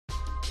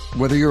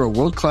Whether you're a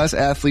world-class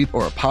athlete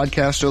or a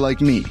podcaster like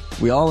me,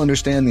 we all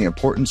understand the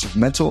importance of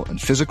mental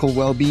and physical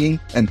well-being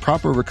and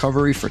proper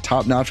recovery for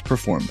top-notch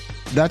performance.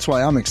 That's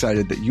why I'm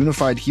excited that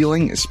Unified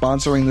Healing is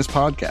sponsoring this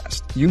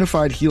podcast.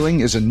 Unified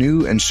Healing is a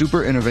new and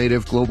super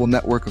innovative global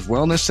network of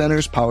wellness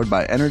centers powered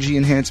by Energy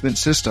Enhancement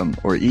System,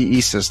 or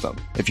EE System.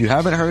 If you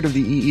haven't heard of the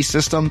EE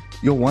System,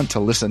 you'll want to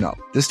listen up.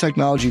 This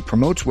technology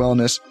promotes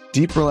wellness,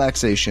 deep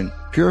relaxation,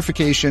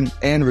 purification,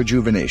 and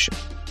rejuvenation.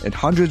 At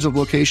hundreds of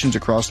locations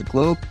across the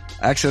globe,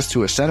 access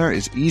to a center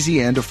is easy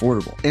and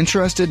affordable.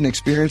 Interested in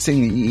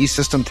experiencing the EE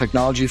System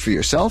technology for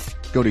yourself?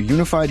 Go to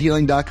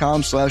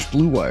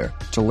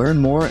unifiedhealing.com/bluewire to learn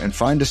more and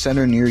find a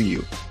center near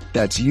you.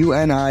 That's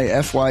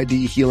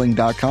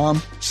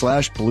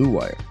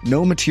unifydhealing.com/bluewire.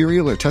 No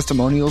material or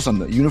testimonials on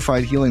the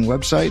Unified Healing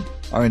website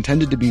are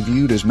intended to be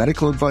viewed as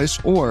medical advice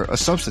or a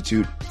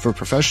substitute for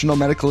professional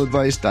medical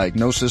advice,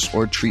 diagnosis,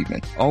 or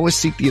treatment. Always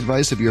seek the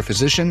advice of your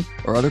physician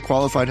or other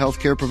qualified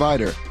healthcare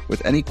provider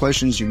with any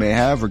questions you may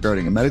have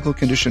regarding a medical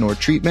condition or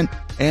treatment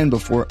and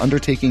before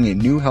undertaking a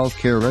new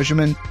healthcare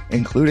regimen,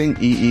 including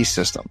EE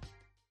System.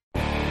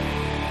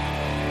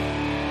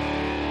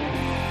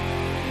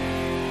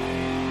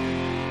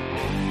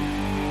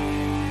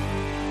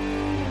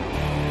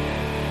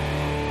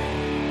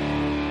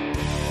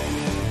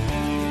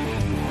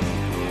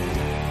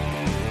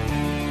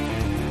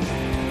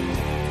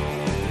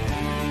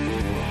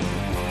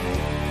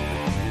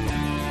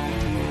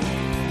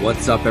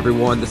 What's up,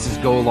 everyone? This is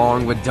Go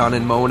Along with Dunn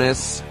and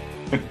Monis,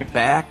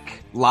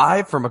 back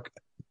live from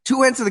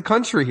two ends of the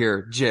country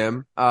here,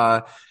 Jim.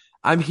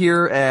 I'm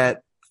here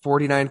at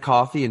 49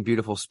 Coffee in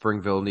beautiful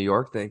Springville, New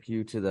York. Thank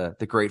you to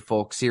the great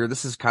folks here.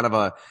 This is kind of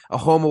a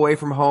home away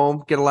from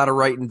home. Get a lot of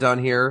writing done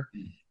here.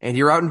 And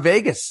you're out in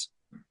Vegas.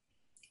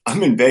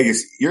 I'm in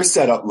Vegas. Your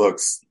setup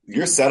looks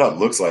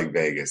like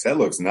Vegas. That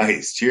looks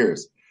nice.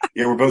 Cheers.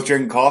 Yeah, we're both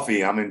drinking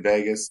coffee. I'm in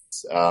Vegas.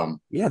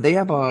 Yeah, they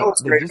have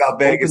what's great about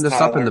Vegas, opened this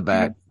Tyler, up in the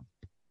back.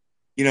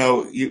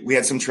 We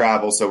had some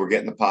travel, so we're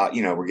getting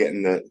we're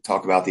getting to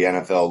talk about the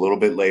NFL a little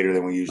bit later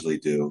than we usually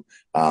do,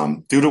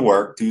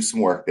 do some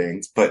work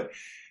things. But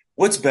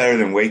what's better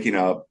than waking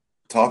up,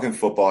 talking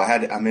football?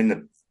 I'm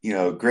in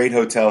the, great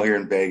hotel here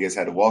in Vegas,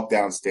 had to walk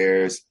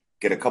downstairs,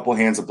 get a couple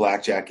hands of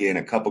blackjack in,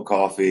 a cup of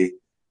coffee.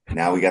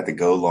 Now we got the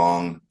Go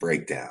Long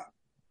breakdown.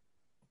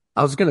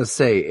 I was going to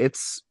say,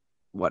 it's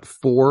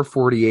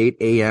 4:48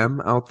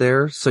 a.m. out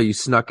there. So you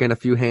snuck in a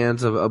few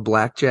hands of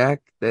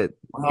blackjack that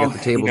get the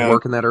tables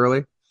working that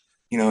early?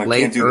 I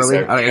late, can't do early?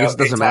 This I guess it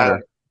doesn't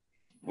matter.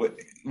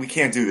 We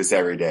can't do this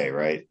every day,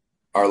 right?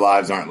 Our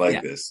lives aren't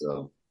like this.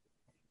 So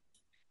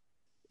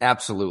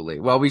absolutely.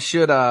 Well, we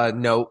should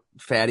note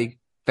Fatty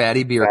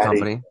Beer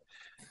Company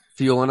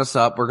fueling us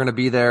up. We're going to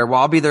be there.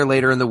 Well, I'll be there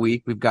later in the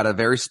week. We've got a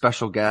very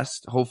special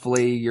guest.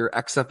 Hopefully your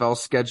XFL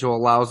schedule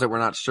allows it. We're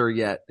not sure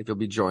yet if you'll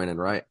be joining,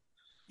 right?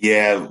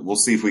 Yeah, we'll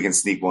see if we can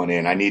sneak one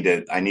in. I need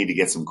to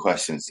get some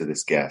questions to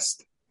this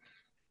guest.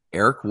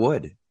 Eric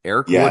Wood.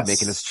 Wood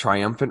making his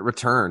triumphant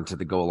return to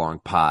the Go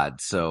Along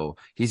pod. So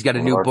he's got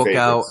a new book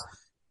out,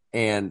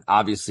 and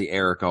obviously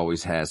Eric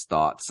always has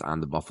thoughts on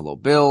the Buffalo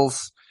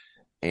Bills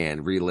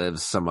and relives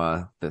some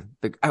I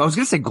was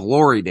going to say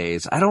glory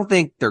days. I don't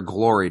think they're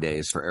glory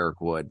days for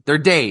Eric Wood. They're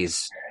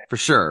days for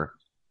sure.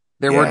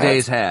 There were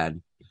days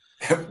had.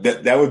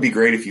 That would be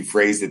great if you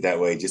phrased it that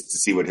way, just to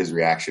see what his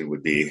reaction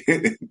would be.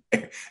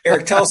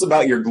 Eric, tell us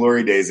about your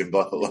glory days in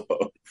Buffalo.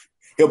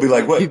 He'll be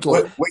like, "What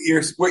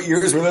years were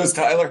those,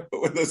 Tyler?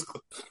 What were those?"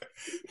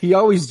 He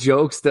always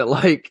jokes that,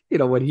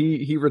 when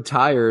he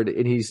retired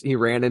and he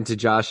ran into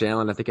Josh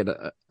Allen, I think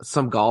at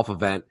some golf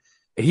event,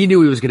 and he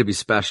knew he was going to be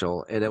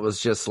special, and it was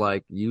just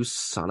like, "You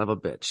son of a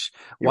bitch!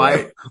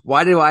 Why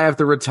do I have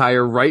to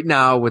retire right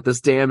now with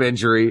this damn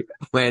injury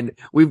when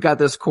we've got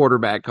this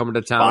quarterback coming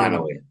to town?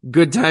 Finally,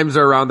 good times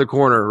are around the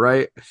corner,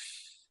 right?"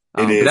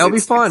 It is. But that'll be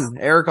fun.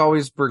 Eric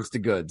always brings the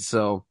goods.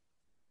 So,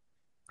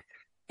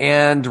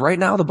 and right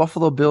now the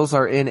Buffalo Bills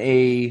are in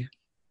a,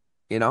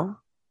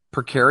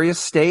 precarious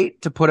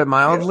state, to put it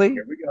mildly. Yeah,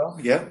 here we go.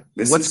 Yeah.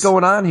 What's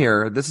going on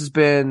here? This has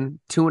been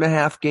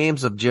 2.5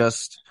 games of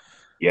just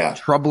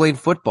troubling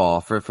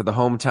football for the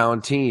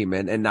hometown team.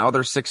 And now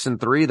they're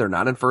 6-3. They're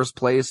not in first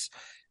place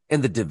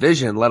in the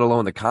division, let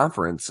alone the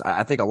conference.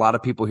 I think a lot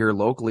of people here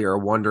locally are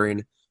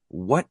wondering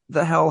what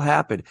the hell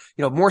happened.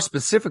 More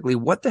specifically,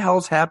 what the hell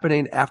is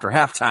happening after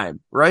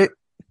halftime, right?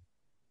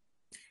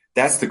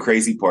 That's the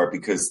crazy part,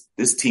 because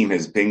this team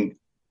has been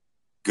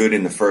good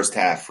in the first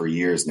half for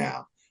years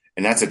now.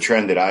 And that's a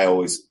trend that I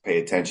always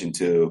pay attention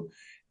to.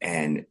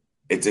 And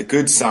it's a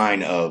good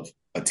sign of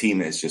a team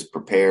that's just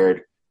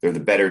prepared. They're the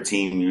better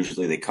team.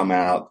 Usually they come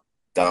out,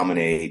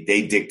 dominate,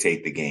 they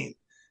dictate the game.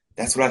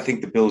 That's what I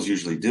think the Bills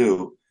usually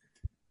do.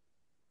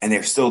 And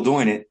they're still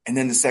doing it. And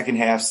then the second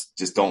halves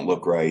just don't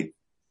look right.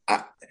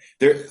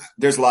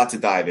 There's a lot to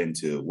dive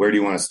into. Where do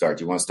you want to start?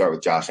 Do you want to start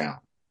with Josh Allen?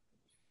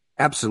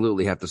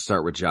 Absolutely have to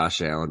start with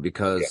Josh Allen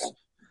because,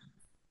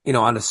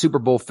 on a Super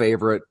Bowl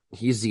favorite,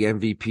 he's the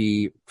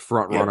MVP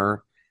front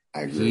runner.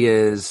 I agree. He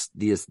is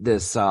this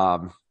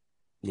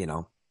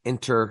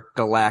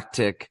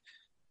intergalactic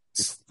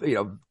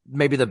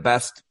maybe the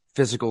best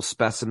physical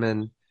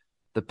specimen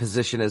the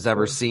position has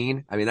ever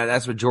seen. I mean,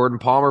 that's what Jordan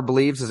Palmer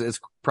believes as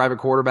private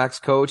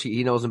quarterbacks coach.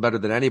 He knows him better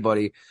than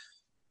anybody.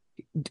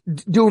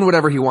 Doing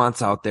whatever he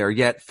wants out there.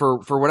 Yet for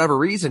whatever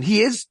reason,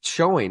 he is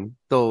showing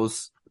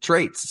those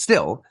traits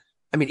still.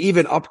 I mean,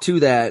 even up to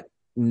that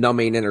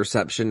numbing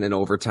interception in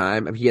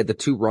overtime, I mean, he had the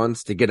 2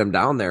 runs to get him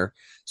down there.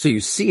 So you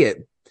see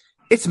it.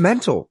 It's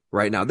mental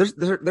right now.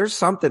 There's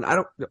something. I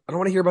don't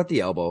want to hear about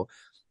the elbow.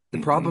 The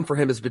problem for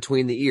him is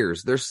between the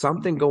ears. There's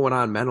something going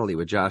on mentally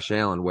with Josh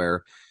Allen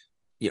where,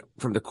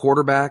 from the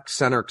quarterback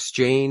center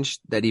exchange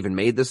that even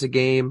made this a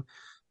game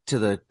to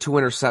the 2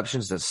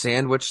 interceptions that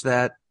sandwiched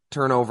that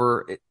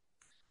turnover.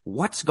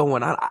 What's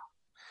going on?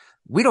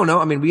 We don't know.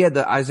 I mean, we had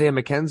the Isaiah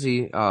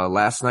McKenzie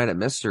last night at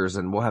Misters,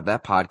 and we'll have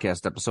that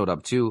podcast episode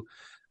up too.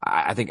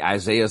 I think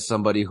Isaiah is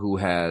somebody who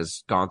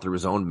has gone through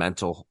his own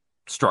mental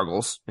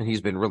struggles, and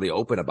he's been really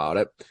open about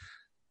it.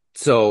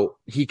 So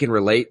he can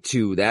relate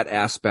to that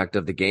aspect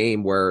of the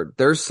game where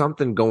there's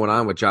something going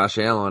on with Josh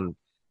Allen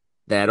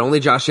that only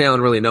Josh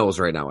Allen really knows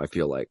right now. I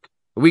feel like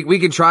we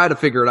can try to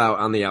figure it out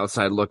on the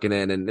outside looking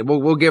in, and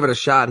we'll give it a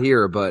shot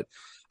here, but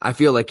I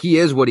feel like he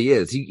is what he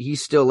is. He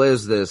still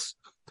is this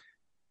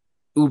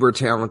uber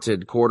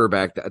talented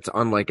quarterback that's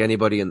unlike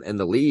anybody in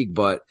the league.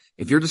 But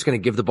if you're just going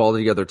to give the ball to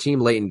the other team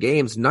late in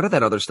games, none of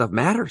that other stuff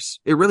matters.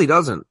 It really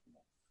doesn't.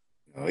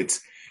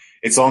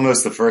 It's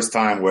almost the first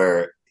time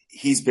where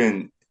he's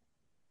been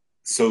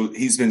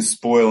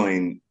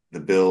spoiling the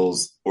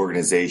Bills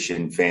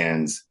organization,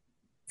 fans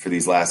for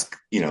these last,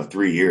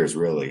 3 years,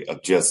 really,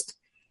 of just,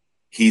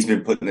 he's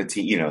been putting the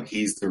team,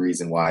 he's the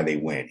reason why they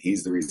win.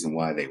 He's the reason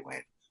why they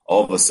win.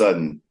 All of a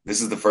sudden,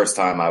 this is the first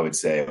time I would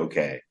say,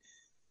 okay,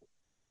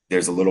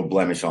 there's a little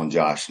blemish on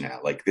Josh now.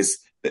 Like this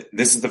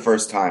is the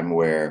first time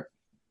where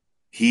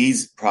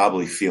he's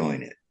probably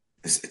feeling it.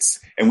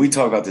 And we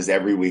talk about this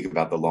every week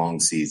about the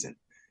long season.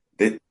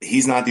 That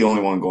he's not the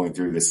only one going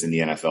through this in the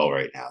NFL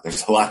right now.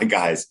 There's a lot of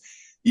guys.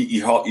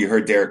 You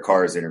heard Derek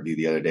Carr's interview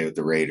the other day with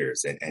the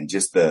Raiders, and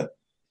just the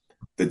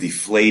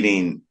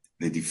deflating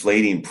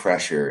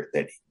pressure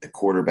that the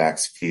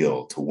quarterbacks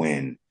feel to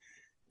win,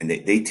 and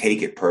they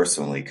take it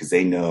personally because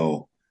they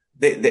know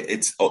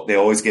they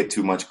always get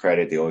too much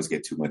credit, they always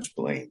get too much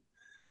blame.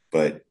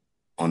 But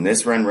on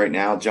this run right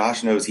now,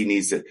 Josh knows he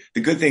needs to.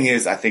 The good thing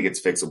is, I think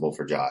it's fixable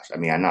for Josh. I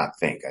mean, I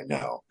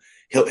know.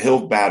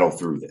 He'll battle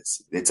through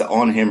this. It's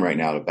on him right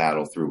now to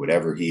battle through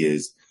whatever he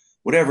is,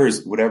 whatever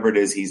it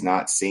is he's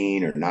not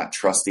seeing or not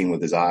trusting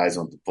with his eyes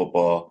on the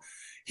football.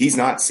 He's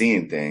not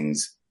seeing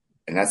things,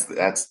 and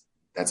that's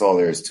all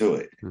there is to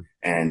it.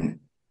 And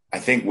I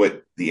think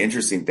what the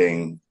interesting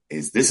thing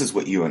is, this is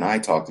what you and I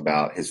talked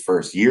about his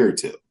first year or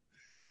two.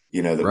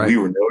 That right. We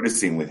were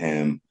noticing with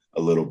him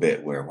a little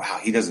bit where, wow,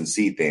 he doesn't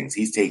see things.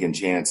 He's taking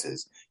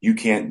chances. You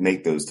can't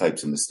make those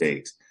types of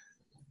mistakes.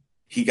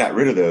 He got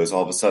rid of those.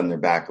 All of a sudden, they're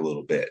back a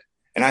little bit.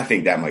 And I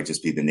think that might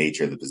just be the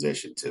nature of the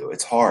position too.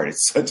 It's hard.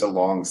 It's such a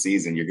long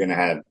season. You're going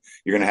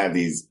to have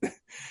these.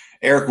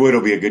 Eric Wood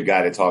will be a good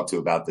guy to talk to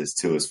about this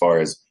too, as far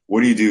as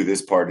what do you do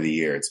this part of the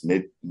year? It's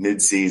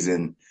mid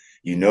season.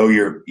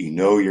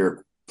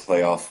 Your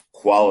playoff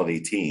quality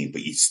team,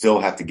 but you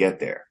still have to get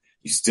there.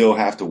 You still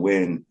have to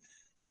win,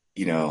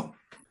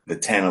 the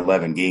 10,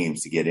 11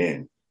 games to get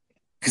in.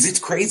 Because it's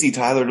crazy,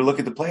 Tyler, to look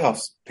at the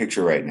playoffs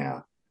picture right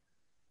now.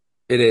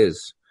 It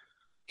is.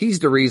 He's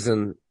the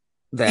reason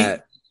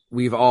that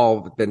we've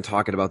all been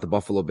talking about the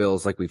Buffalo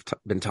Bills, like we've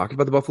been talking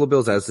about the Buffalo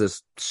Bills as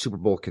this Super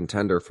Bowl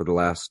contender for the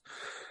last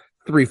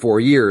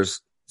 3-4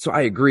 years. So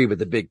I agree with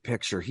the big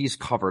picture. He's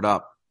covered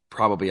up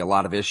probably a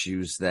lot of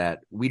issues that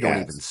we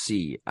don't even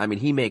see. I mean,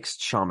 he makes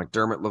Sean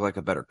McDermott look like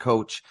a better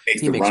coach.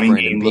 He makes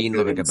Brandon Beane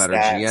look like a better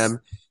GM.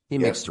 He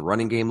makes the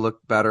running game look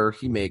better.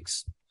 He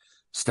makes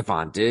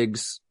Stephon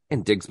Diggs,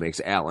 and Diggs makes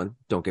Allen.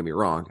 Don't get me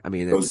wrong. I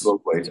mean, it's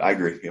both ways. I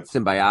agree. Yeah.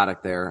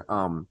 Symbiotic there.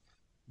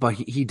 But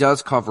he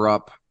does cover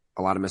up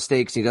a lot of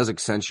mistakes. He does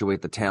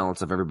accentuate the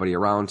talents of everybody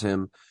around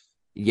him.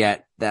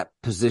 Yet that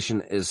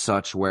position is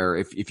such where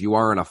if you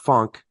are in a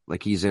funk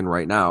like he's in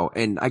right now,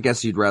 and I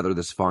guess you'd rather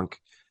this funk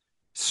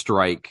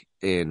strike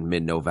in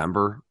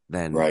mid-November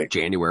than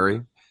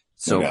January.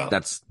 So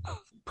that's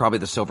probably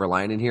the silver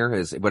lining here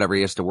is whatever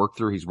he has to work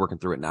through, he's working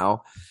through it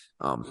now.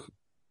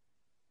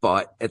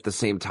 But at the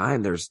same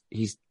time,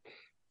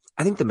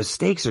 I think the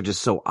mistakes are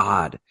just so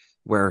odd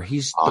where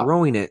he's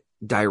throwing it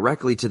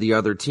directly to the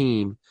other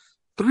team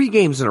 3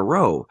 games in a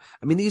row.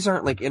 I mean, these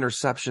aren't like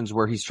interceptions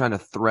where he's trying to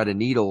thread a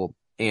needle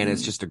and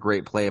it's just a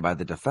great play by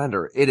the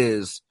defender. It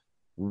is,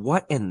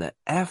 what in the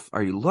F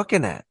are you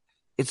looking at?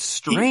 It's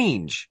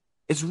strange.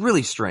 It's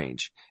really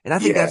strange. And I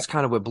think that's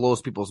kind of what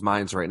blows people's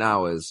minds right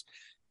now is,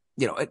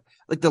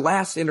 like the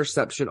last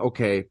interception,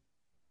 okay,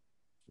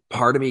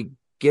 part of me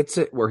gets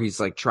it where he's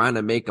like trying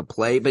to make a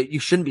play, but you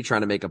shouldn't be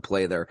trying to make a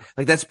play there.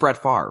 Like that's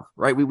Brett Favre,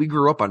 right? We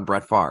grew up on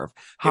Brett Favre.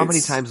 How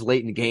many times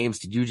late in games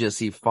did you just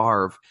see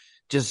Favre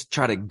just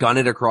try to gun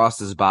it across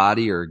his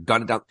body or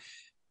gun it down?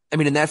 I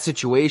mean, in that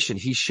situation,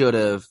 he should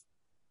have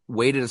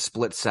waited a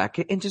split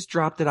second and just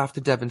dropped it off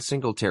to Devin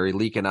Singletary,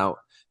 leaking out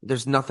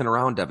there's nothing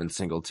around Devin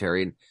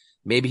Singletary. And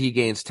maybe he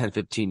gains 10,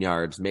 15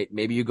 yards.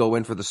 Maybe you go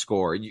in for the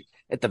score.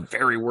 At the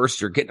very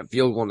worst, you're getting a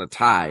field goal and a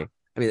tie.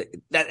 I mean,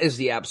 that is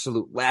the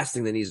absolute last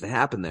thing that needs to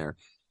happen there.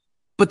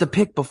 But the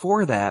pick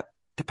before that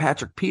to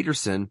Patrick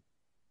Peterson,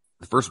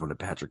 the first one to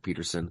Patrick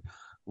Peterson,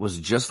 was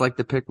just like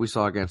the pick we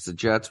saw against the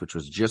Jets, which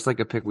was just like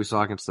a pick we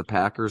saw against the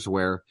Packers,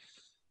 where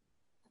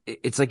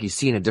it's like he's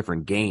seeing a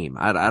different game.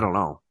 I don't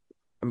know.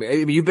 I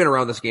mean, you've been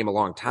around this game a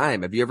long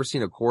time. Have you ever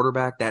seen a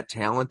quarterback that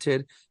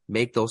talented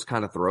make those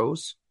kind of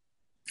throws?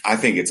 I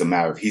think it's a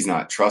matter of he's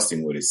not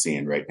trusting what he's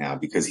seeing right now,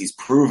 because he's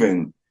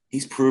proven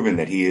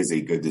that he is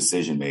a good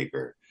decision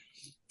maker.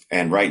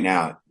 And right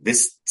now,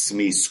 this to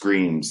me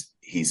screams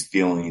he's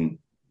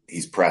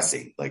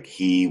pressing. Like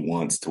he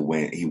wants to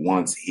win.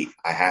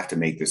 I have to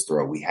make this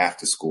throw. We have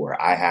to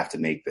score. I have to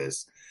make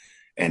this.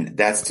 And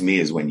that's to me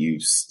is when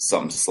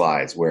something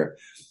slides where,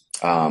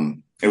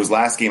 it was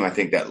last game. I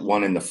think that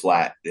one in the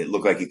flat, it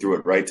looked like he threw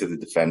it right to the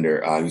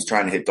defender. He was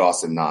trying to hit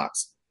Dawson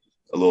Knox,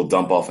 a little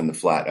dump off in the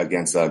flat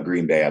against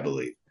Green Bay, I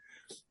believe.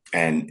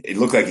 And it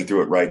looked like he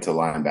threw it right to the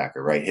linebacker,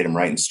 right? Hit him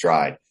right in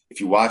stride. If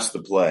you watch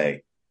the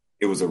play,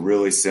 it was a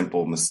really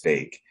simple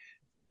mistake.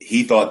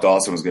 He thought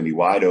Dawson was going to be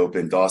wide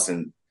open.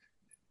 Dawson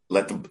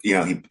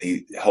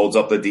he holds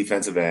up the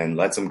defensive end,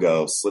 lets him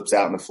go, slips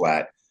out in the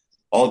flat.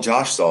 All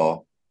Josh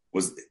saw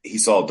was he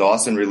saw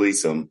Dawson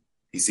release him.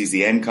 He sees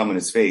the end come in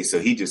his face. So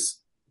he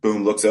just,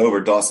 boom, looks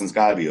over. Dawson's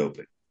got to be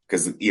open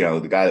because,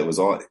 the guy that was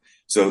on.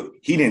 So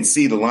he didn't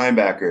see the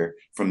linebacker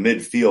from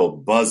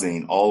midfield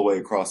buzzing all the way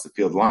across the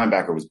field. The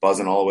linebacker was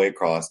buzzing all the way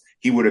across.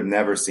 He would have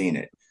never seen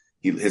it.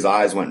 His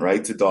eyes went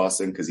right to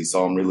Dawson because he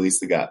saw him release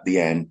the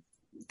end.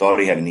 Thought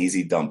he had an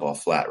easy dump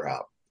off flat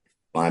route.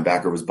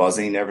 Linebacker was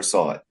buzzing. He never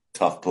saw it.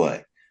 Tough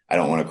play. I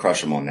don't want to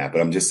crush him on that,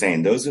 but I'm just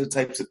saying those are the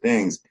types of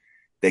things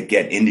that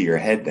get into your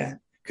head then,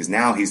 because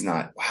now he's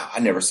not, wow, I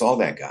never saw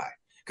that guy,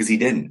 because he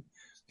didn't.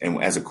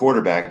 And as a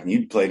quarterback, and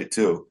you played it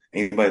too,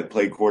 anybody that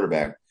played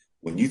quarterback,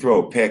 when you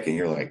throw a pick and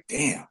you're like,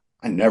 damn,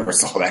 I never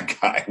saw that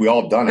guy. We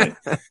all done it.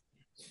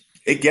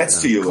 It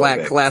gets to you a little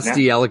bit. Class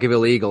D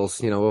Ellicottville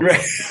Eagles,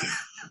 Right.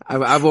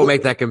 I won't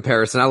make that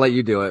comparison. I'll let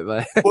you do it.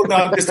 But well, no,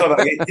 I'm just talking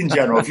about in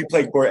general. If you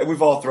play quarterback,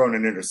 we've all thrown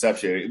an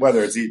interception,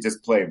 whether it's you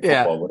just playing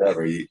football,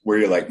 whatever, where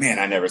you're like, man,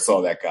 I never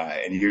saw that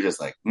guy. And you're just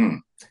like,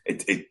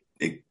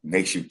 it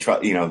makes you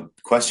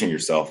question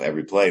yourself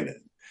every play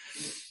then.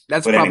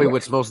 That's probably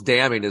what's most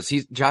damning is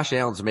Josh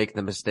Allen's making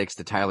the mistakes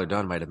that Tyler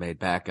Dunn might have made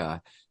back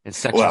in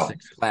Section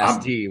 6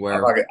 Class D,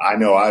 where I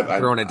know I've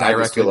thrown it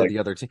directly to the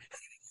other team.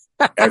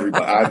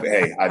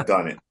 Everybody, I've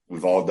done it.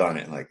 We've all done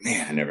it. Like,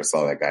 man, I never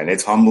saw that guy. And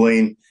it's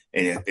humbling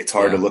and it's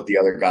hard to look the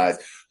other guys.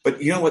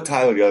 But you know what,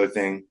 Tyler, the other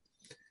thing,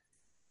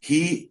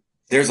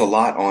 there's a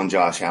lot on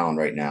Josh Allen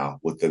right now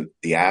with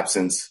the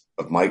absence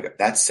of Mike,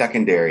 that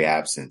secondary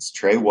absence,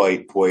 Trey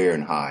White, Poyer,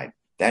 and Hyde.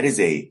 That's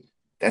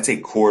a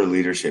core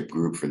leadership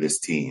group for this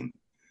team.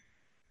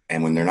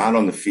 And when they're not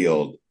on the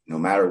field, no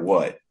matter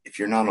what, if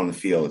you're not on the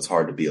field, it's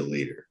hard to be a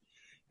leader.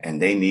 And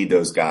they need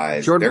those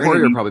guys. Jordan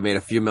Poyer probably made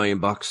a few $1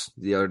 million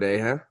the other day,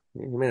 huh?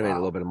 He may have made a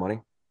little bit of money.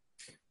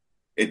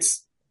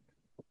 It's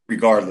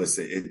regardless.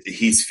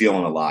 He's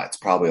feeling a lot. It's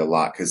probably a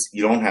lot because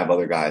you don't have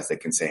other guys that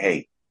can say,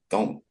 "Hey,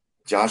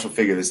 Josh will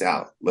figure this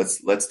out.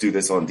 Let's do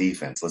this on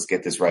defense. Let's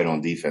get this right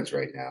on defense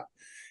right now."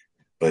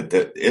 But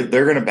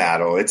they're going to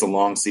battle. It's a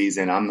long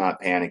season. I'm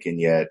not panicking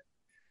yet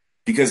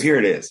because here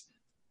it is.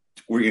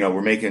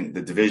 We're making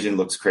the division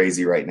looks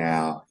crazy right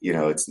now.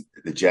 It's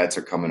the Jets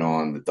are coming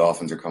on, the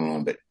Dolphins are coming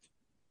on, but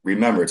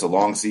remember, it's a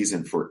long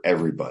season for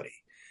everybody.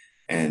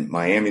 And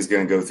Miami's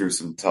going to go through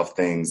some tough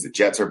things. The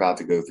Jets are about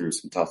to go through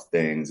some tough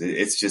things.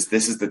 It's just,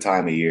 this is the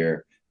time of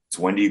year. It's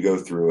when do you go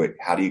through it?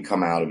 How do you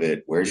come out of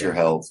it? Where's your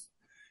health?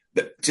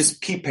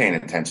 Just keep paying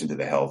attention to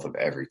the health of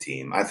every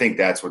team. I think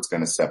that's what's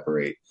going to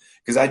separate,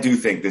 because I do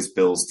think this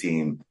Bills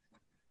team.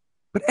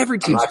 But every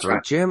team's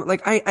hurt, Jim.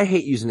 Like I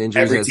hate using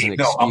injuries as an excuse.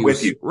 No, I'm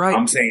with you. Right.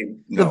 I'm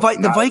saying the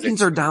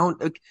Vikings are down.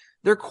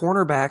 Their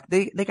cornerback,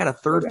 they got a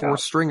third,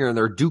 fourth stringer, and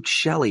they're Duke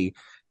Shelley,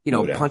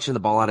 punching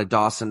the ball out of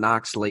Dawson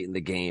Knox late in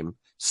the game.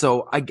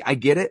 So I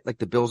get it. Like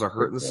the Bills are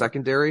hurt in the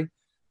secondary,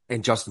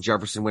 and Justin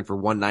Jefferson went for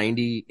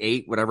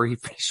 198, whatever he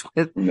finished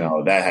with.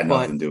 No, that had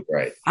nothing to do with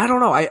right. I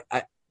don't know.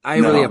 I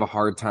really have a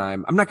hard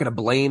time. I'm not going to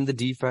blame the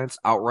defense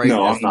outright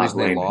as the reason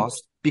they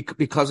lost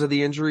because of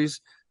the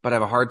injuries, but I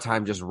have a hard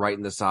time just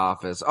writing this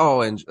off as,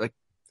 and like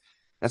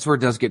that's where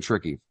it does get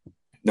tricky.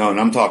 No,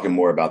 and I'm talking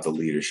more about the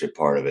leadership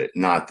part of it,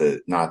 not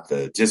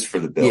the just for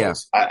the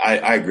Bills. Yeah.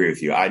 I agree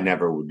with you. I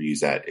never would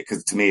use that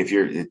because to me,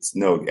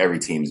 every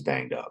team's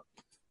banged up,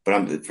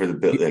 but for the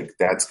Bills, like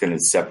that's going to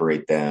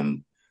separate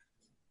them.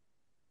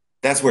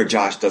 That's where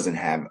Josh doesn't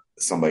have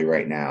somebody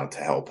right now to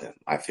help him.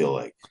 I feel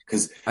like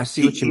because I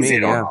see what you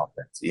mean.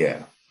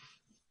 Yeah,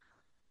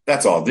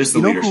 that's all. Just the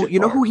leadership.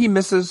 Who he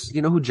misses.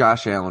 You know who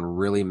Josh Allen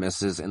really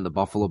misses, and the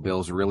Buffalo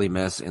Bills really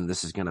miss, and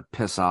this is going to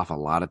piss off a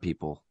lot of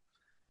people.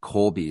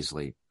 Cole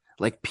Beasley,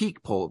 like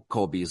peak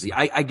Cole Beasley.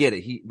 I get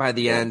it. By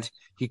the end,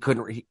 he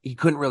couldn't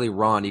really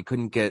run. He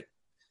couldn't get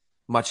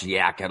much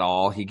yak at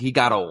all. He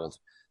got old,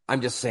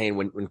 I'm just saying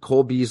when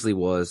Cole Beasley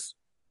was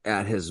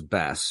at his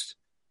best,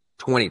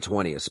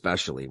 2020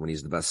 especially, when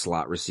he's the best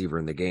slot receiver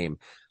in the game,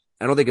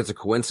 I don't think it's a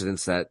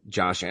coincidence that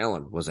Josh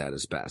Allen was at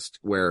his best,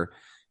 where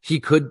he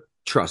could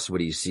trust what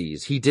he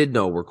sees. He did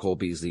know where Cole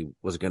Beasley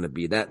was going to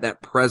be.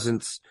 That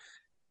presence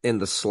in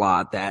the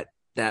slot,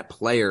 that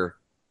player,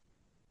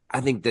 I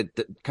think that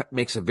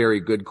makes a very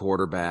good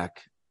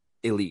quarterback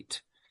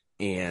elite.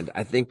 And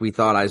I think we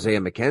thought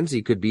Isaiah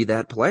McKenzie could be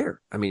that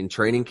player. I mean,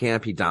 training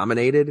camp, he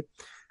dominated.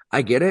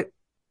 I get it.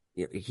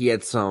 He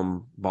had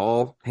some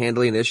ball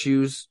handling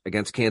issues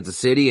against Kansas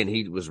City, and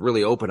he was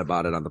really open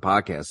about it on the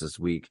podcast this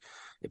week.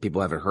 If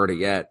people haven't heard it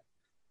yet.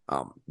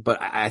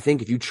 But I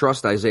think if you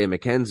trust Isaiah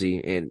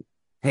McKenzie, and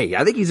hey,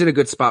 I think he's in a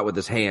good spot with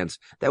his hands.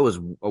 That was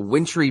a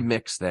wintry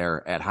mix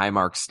there at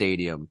Highmark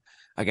Stadium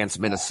against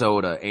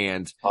Minnesota,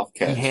 and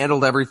he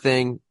handled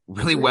everything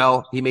really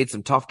well. He made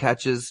some tough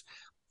catches.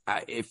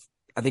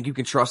 I think you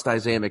can trust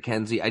Isaiah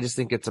McKenzie. I just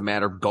think it's a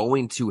matter of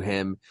going to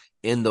him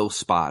in those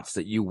spots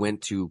that you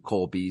went to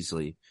Cole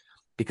Beasley,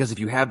 because if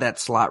you have that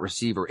slot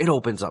receiver, it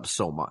opens up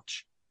so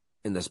much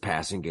in this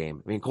passing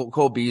game. I mean,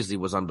 Cole Beasley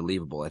was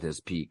unbelievable at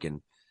his peak,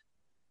 and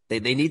they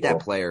need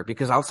that player,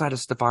 because outside of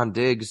Stephon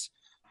Diggs,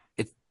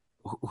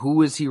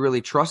 who is he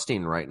really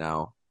trusting right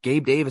now?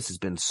 Gabe Davis has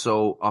been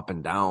so up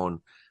and down.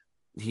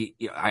 He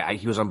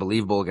was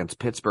unbelievable against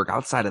Pittsburgh.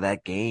 Outside of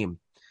that game,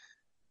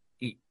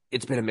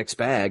 it's been a mixed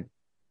bag.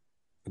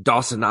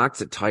 Dawson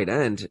Knox at tight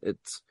end.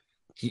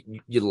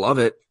 You love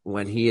it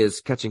when he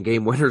is catching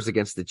game winners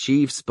against the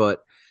Chiefs,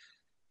 but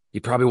you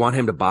probably want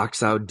him to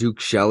box out Duke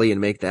Shelley and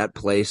make that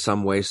play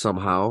some way,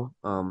 somehow.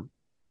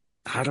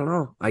 I don't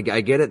know. I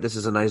get it. This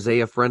is an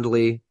Isaiah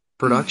friendly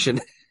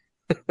production,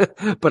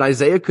 but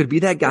Isaiah could be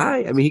that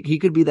guy. I mean, he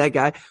could be that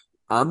guy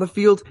on the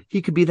field.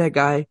 He could be that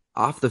guy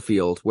off the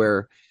field,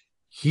 where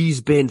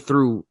he's been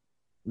through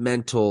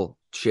mental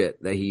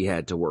shit that he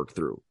had to work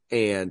through.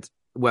 And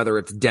whether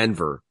it's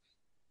Denver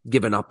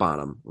giving up on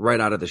him right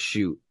out of the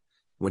chute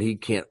when he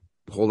can't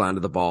hold on to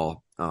the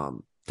ball,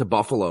 to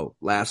Buffalo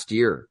last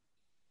year,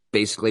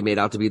 basically made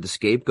out to be the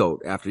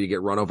scapegoat after you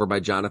get run over by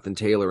Jonathan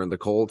Taylor and the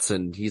Colts,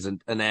 and he's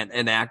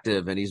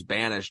inactive and he's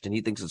banished and he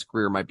thinks his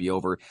career might be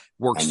over.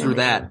 Works through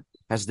that,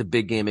 has the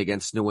big game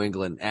against New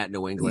England at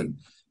New England.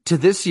 To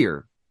this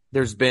year,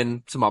 there's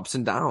been some ups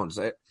and downs.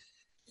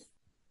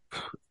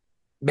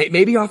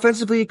 Maybe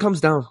offensively it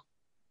comes down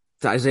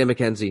to Isaiah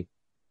McKenzie.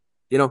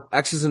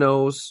 X's and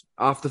O's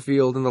off the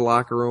field in the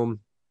locker room.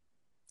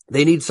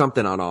 They need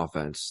something on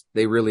offense.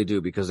 They really do,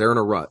 because they're in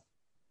a rut.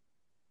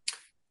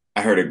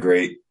 I heard a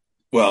great,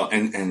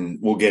 and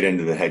we'll get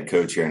into the head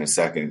coach here in a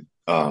second.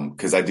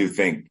 Cause I do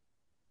think,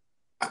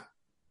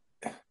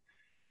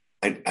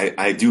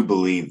 I do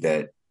believe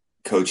that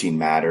coaching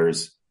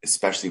matters,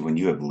 especially when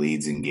you have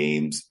leads in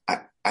games.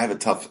 I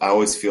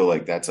always feel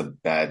like that's a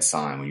bad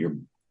sign when you're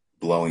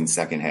blowing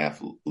second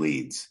half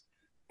leads.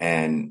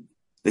 And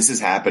this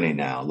is happening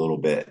now a little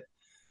bit.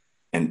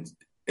 And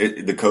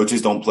the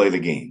coaches don't play the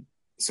game,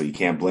 so you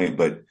can't blame,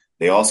 but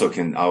they also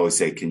can always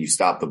say, can you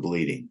stop the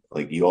bleeding?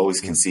 Like, you always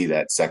can see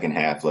that second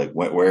half, like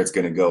where it's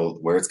going to go,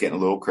 where it's getting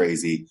a little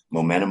crazy.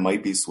 Momentum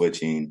might be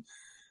switching.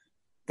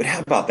 But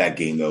how about that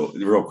game, though?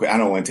 Real quick, I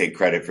don't want to take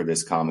credit for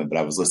this comment, but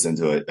I was listening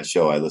to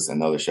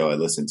another show I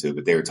listened to,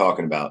 but they were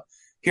talking about,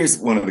 here's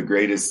one of the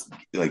greatest,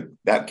 like,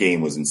 that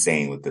game was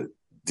insane with the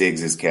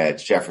Diggs'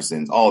 catch,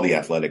 Jefferson's, all the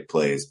athletic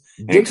plays.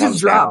 Diggs'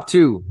 drop,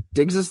 too.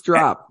 Diggs'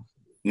 drop.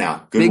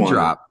 Now, good big one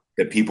drop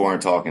that people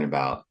aren't talking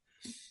about.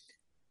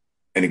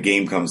 And a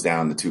game comes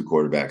down to two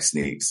quarterback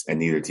sneaks, and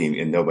neither team,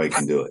 and nobody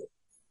can do it.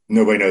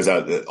 Nobody knows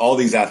how all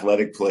these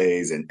athletic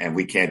plays, and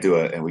we can't do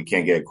it, and we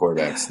can't get a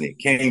quarterback sneak.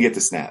 Can't even get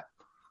the snap.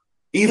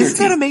 Isn't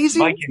that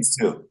amazing? Vikings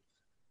too.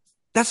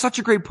 That's such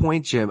a great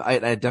point, Jim. I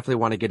definitely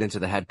want to get into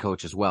the head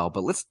coach as well,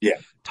 but let's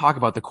talk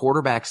about the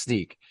quarterback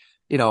sneak.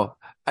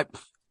 I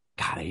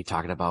hate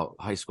talking about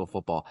high school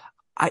football.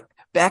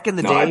 Back in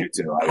the day, I do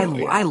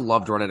too. I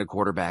loved running a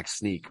quarterback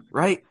sneak,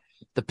 right?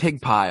 The pig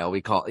pile,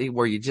 we call it,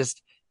 where you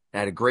just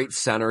had a great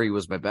center. He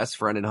was my best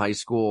friend in high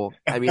school.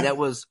 I mean, that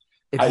was,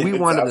 if we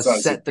wanted to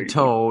set the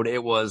tone,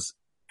 it was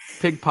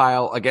pig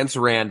pile against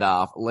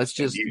Randolph. Let's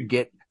just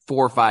get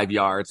 4 or 5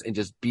 yards and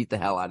just beat the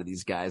hell out of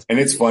these guys. And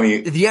it's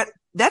funny. Yet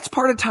that's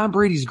part of Tom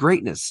Brady's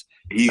greatness.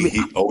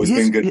 He's always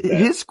been good at that.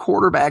 His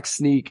quarterback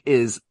sneak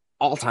is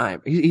all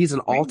time. He's an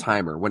all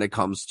timer when it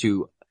comes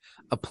to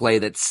a play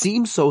that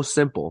seems so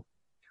simple,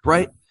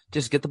 right?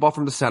 Just get the ball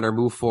from the center,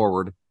 move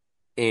forward,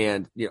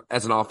 and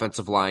as an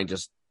offensive line,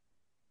 just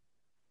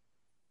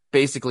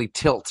basically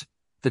tilt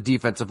the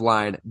defensive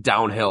line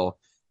downhill.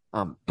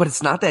 But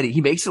it's not that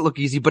he makes it look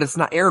easy, but it's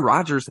not. Aaron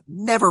Rodgers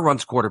never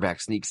runs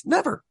quarterback sneaks.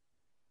 Never.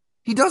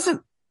 He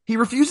doesn't. He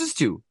refuses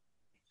to.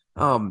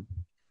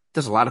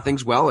 Does a lot of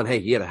things well. And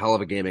hey, he had a hell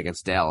of a game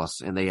against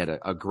Dallas, and they had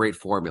a great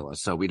formula.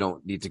 So we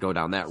don't need to go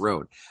down that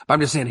road. But I'm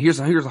just saying, here's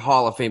a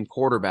Hall of Fame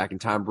quarterback in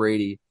Tom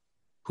Brady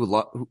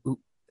who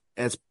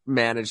has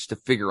managed to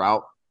figure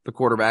out the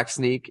quarterback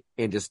sneak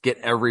and just get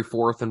every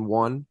 4th and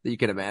 1 that you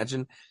can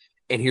imagine.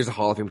 And here's a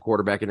Hall of Fame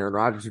quarterback in Aaron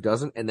Rodgers who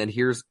doesn't. And then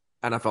here's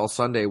NFL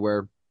Sunday,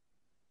 where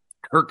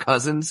Kirk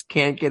Cousins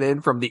can't get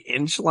in from the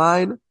inch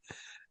line.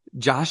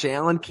 Josh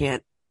Allen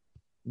can't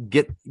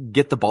get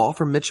the ball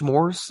from Mitch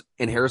Morse,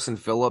 and Harrison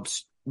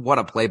Phillips. What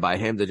a play by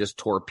him to just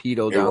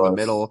torpedo down the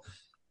middle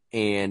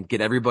and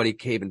get everybody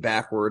caving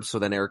backwards. So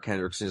then Eric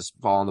Kendricks just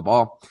fall on the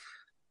ball.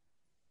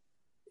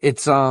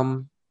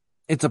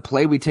 It's a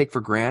play we take for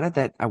granted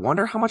that I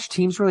wonder how much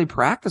teams really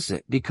practice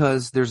it,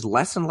 because there's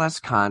less and less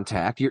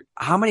contact.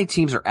 How many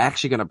teams are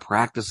actually going to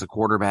practice a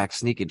quarterback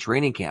sneak in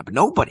training camp?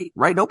 Nobody,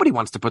 right? Nobody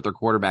wants to put their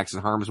quarterbacks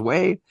in harm's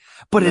way,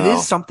 but it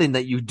is something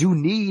that you do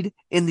need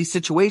in these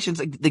situations.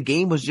 Like, the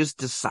game was just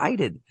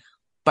decided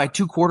by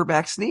 2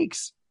 quarterback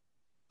sneaks,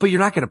 but you're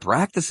not going to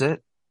practice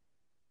it.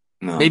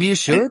 No. Maybe you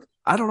should.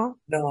 I don't know.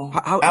 No.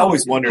 I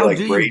always wonder, how like,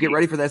 do Brady, you get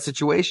ready for that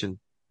situation?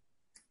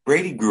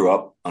 Brady grew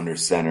up under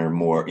center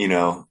more,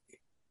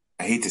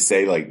 I hate to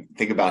say, like,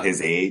 think about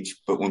his age,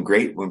 but when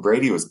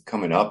Brady was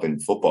coming up in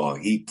football,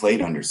 he played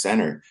under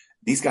center.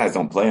 These guys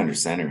don't play under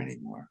center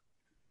anymore.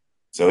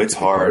 So it's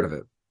hard. Part of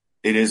it.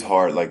 It is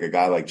hard. Like a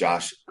guy like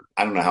Josh,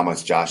 I don't know how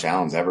much Josh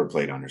Allen's ever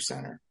played under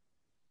center.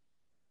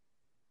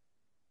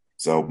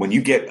 So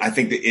I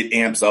think that it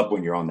amps up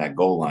when you're on that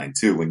goal line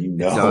too. When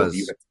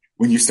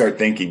when you start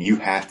thinking you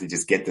have to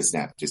just get the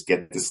snap.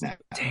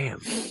 Damn.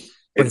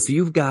 But if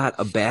you've got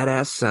a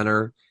badass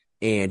center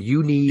and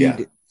you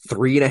need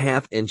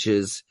 3.5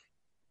 inches,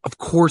 of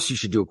course you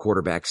should do a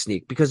quarterback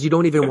sneak, because you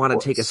don't even want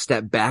to take a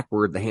step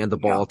backward to hand the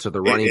ball to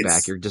the running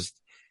back.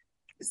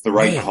 It's the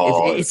right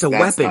call. It's a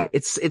weapon.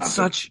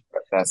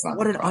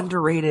 What an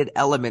underrated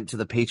element to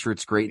the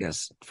Patriots'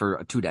 greatness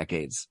for 2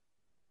 decades.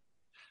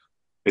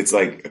 It's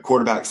like a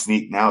quarterback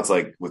sneak. Now it's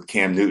like with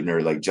Cam Newton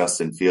or like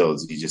Justin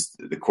Fields.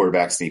 The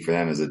quarterback sneak for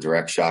them is a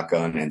direct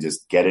shotgun and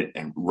just get it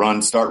and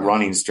start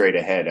running straight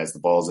ahead as the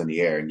ball's in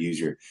the air and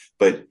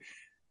but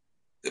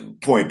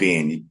point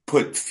being, you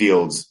put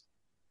Fields.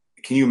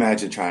 Can you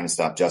imagine trying to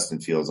stop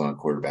Justin Fields on a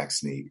quarterback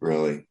sneak?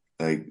 Really?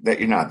 Like that,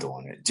 you're not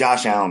doing it.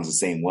 Josh Allen's the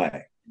same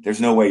way. There's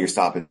no way you're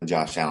stopping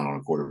Josh Allen on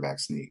a quarterback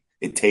sneak.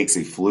 It takes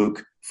a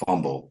fluke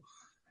fumble.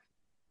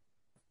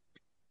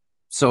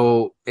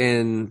 So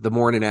in the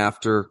morning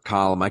after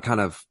column, I kind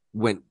of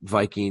went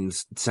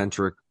Vikings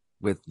centric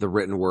with the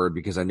written word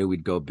because I knew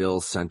we'd go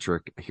Bills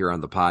centric here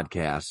on the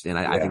podcast. And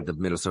I think the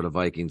Minnesota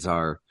Vikings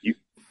are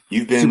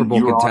you've been Super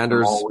Bowl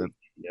contenders.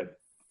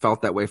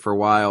 Felt that way for a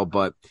while,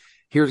 but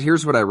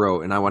here's what I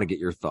wrote, and I want to get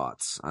your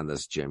thoughts on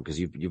this, Jim, because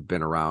you've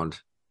been around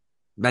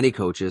many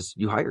coaches.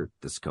 You hired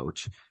this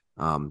coach.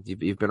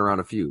 You've been around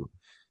a few.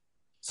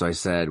 So I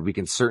said, we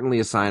can certainly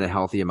assign a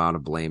healthy amount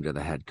of blame to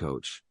the head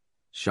coach.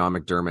 Sean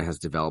McDermott has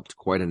developed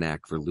quite a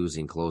knack for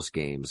losing close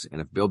games, and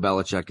if Bill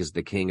Belichick is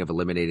the king of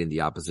eliminating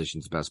the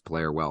opposition's best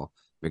player, well,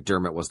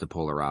 McDermott was the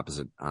polar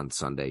opposite on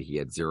Sunday. He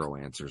had 0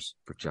 answers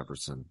for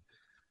Jefferson.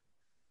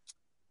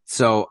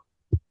 So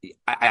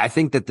I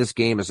think that this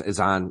game is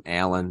on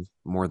Allen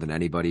more than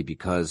anybody,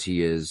 because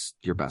he is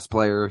your best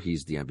player.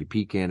 He's the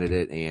MVP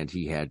candidate, and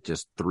he had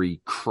just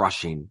 3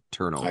 crushing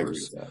turnovers. I agree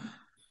with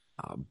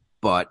that.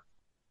 But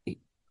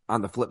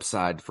on the flip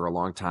side, for a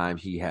long time,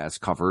 he has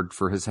covered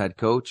for his head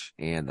coach,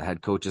 and the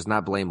head coach is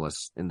not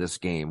blameless in this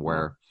game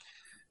where,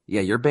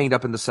 you're banged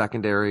up in the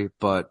secondary,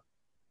 but,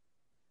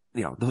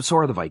 so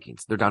are the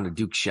Vikings. They're down to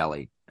Duke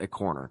Shelley at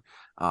corner.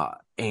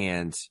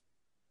 And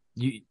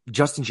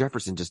Justin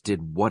Jefferson just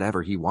did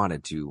whatever he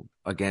wanted to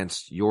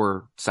against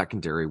your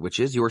secondary,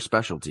 which is your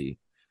specialty.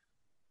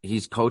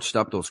 He's coached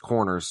up those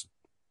corners,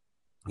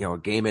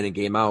 game in and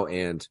game out,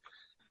 and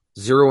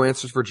 0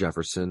 answers for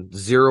Jefferson,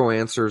 0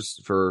 answers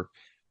for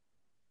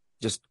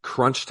just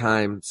crunch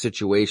time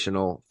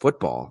situational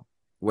football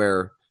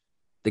where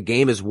the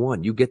game is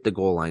won. You get the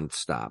goal line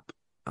stop.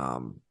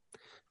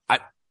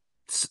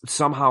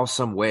 Somehow,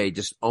 some way,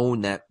 just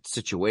own that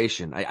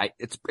situation.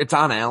 It's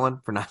on Allen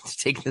for not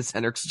taking the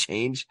center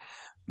exchange,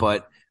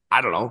 but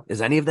I don't know.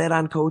 Is any of that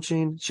on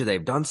coaching? Should they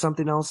have done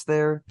something else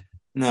there?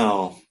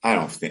 No, I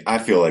don't think. I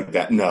feel like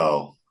that.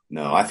 No.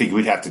 I think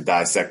we'd have to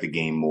dissect the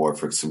game more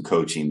for some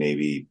coaching,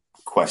 maybe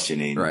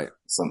questioning. Right.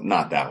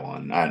 Not that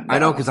one. I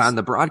know, because on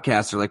the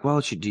broadcast they're like,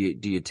 "Well, do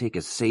you take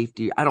a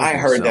safety?" I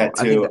heard that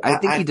too. I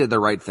think he did the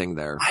right thing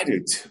there. I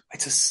do too.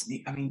 It's a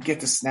sneak. I mean, get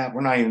the snap.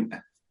 We're not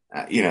even.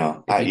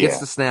 If he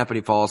gets the snap and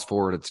he falls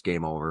forward, it's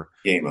game over.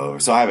 Game over.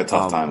 So I have a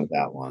tough time with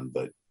that one,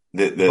 but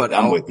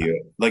I'm with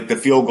you. Like the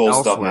field goal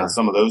stuff now,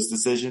 some of those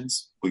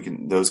decisions,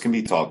 those can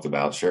be talked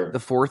about, sure. The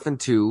 4th and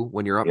 2,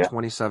 when you're up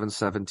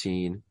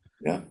 27-17,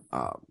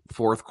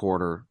 fourth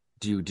quarter,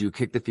 do you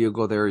kick the field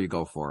goal there or you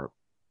go for it?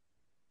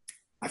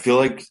 I feel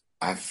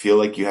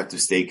like you have to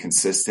stay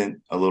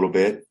consistent a little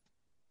bit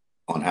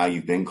on how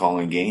you've been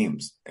calling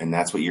games. And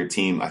that's what your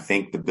team, I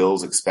think the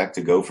Bills expect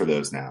to go for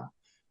those now.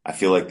 I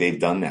feel like they've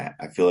done that.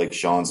 I feel like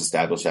Sean's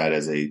established that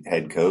as a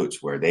head coach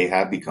where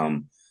they've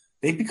become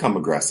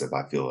aggressive.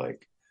 I feel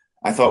like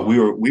I thought we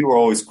were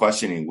always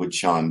questioning, would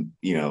Sean,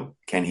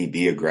 can he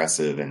be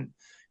aggressive and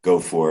go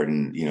for it?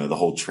 And, the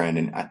whole trend.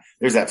 And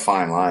there's that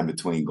fine line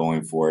between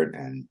going for it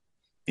and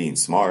being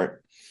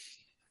smart.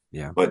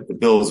 Yeah. But the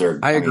Bills are,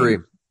 I agree.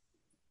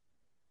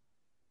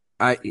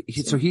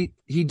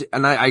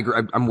 And I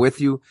agree. I'm with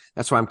you.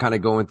 That's why I'm kind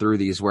of going through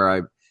these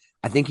where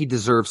I think he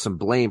deserves some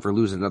blame for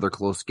losing another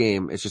close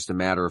game. It's just a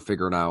matter of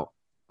figuring out,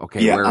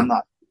 okay,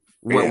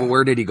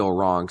 where did he go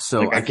wrong?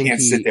 So like, I think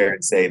can't sit there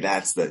and say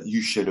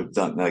you should have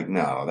done, like,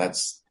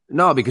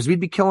 no, because we'd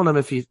be killing him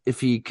if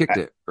he kicked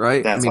it,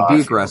 right? I mean,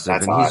 be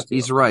aggressive. And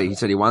he's right. He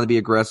said he wanted to be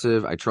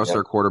aggressive. I trust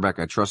our quarterback.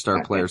 I trust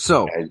our players.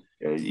 So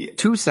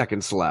 2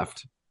 seconds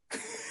left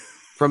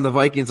from the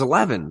Vikings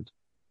 11.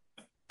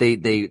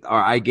 They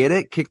are, I get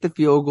it. Kick the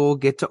field goal,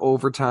 get to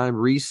overtime,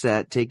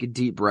 reset, take a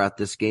deep breath.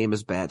 This game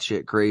is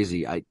batshit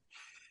crazy.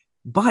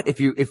 But if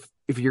you're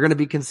going to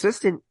be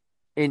consistent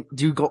and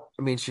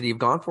should he have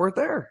gone for it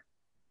there?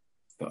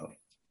 I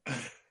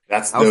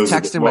was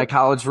texting my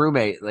college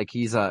roommate. Like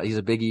he's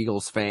a big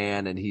Eagles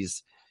fan and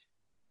he's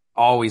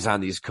always on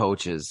these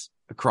coaches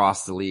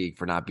across the league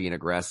for not being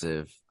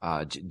aggressive.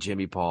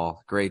 Jimmy Paul,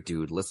 great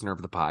dude, listener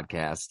of the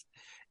podcast.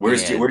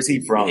 Where's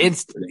he from?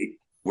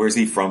 Where's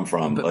he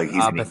from? Like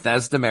he's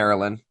Bethesda,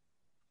 Maryland.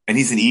 And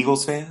he's an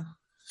Eagles fan?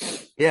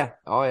 Yeah.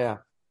 Oh yeah.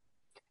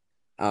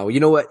 You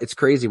know what? It's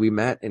crazy. We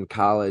met in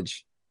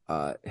college,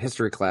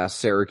 history class,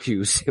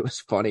 Syracuse. It was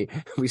funny.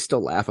 We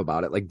still laugh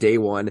about it. Like day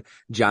one,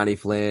 Johnny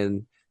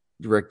Flynn,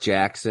 Rick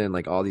Jackson,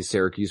 like all these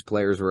Syracuse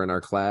players were in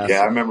our class.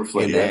 Yeah, I remember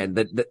Flynn. And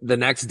then the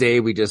next day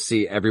we just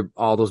see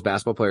all those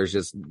basketball players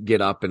just get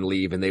up and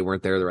leave, and they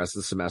weren't there the rest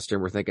of the semester.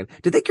 And we're thinking,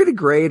 did they get a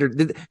grade, or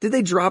did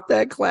they drop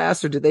that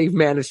class, or did they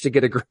manage to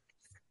get a grade?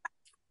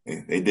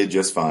 They did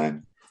just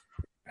fine.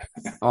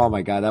 Oh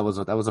my God, that was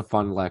a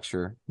fun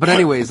lecture. But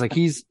anyways, like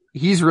he's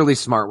really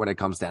smart when it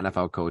comes to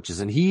NFL coaches,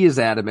 and he is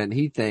adamant.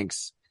 He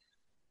thinks,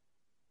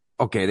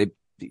 okay,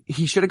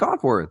 he should have gone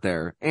for it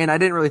there. And I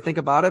didn't really think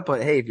about it,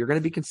 but hey, if you're going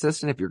to be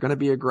consistent, if you're going to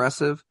be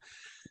aggressive,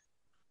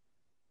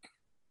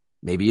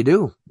 maybe you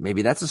do.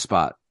 Maybe that's a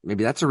spot.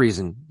 Maybe that's a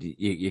reason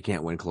you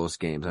can't win close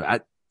games.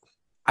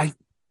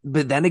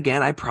 But then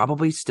again, I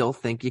probably still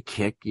think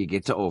you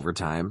get to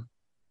overtime.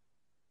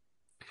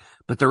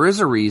 But there is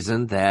a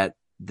reason that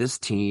this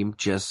team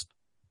just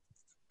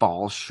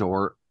falls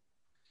short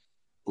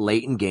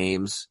late in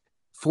games.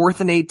 4th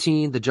and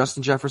 18, the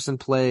Justin Jefferson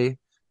play.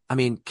 I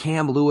mean,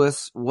 Cam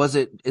Lewis,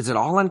 is it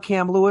all on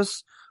Cam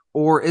Lewis,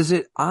 or is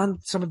it on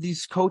some of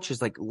these coaches?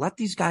 Like, let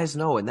these guys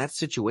know in that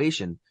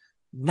situation,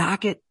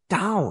 knock it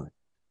down.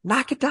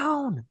 Knock it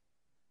down.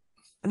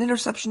 An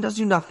interception does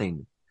you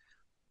nothing.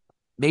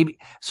 Maybe.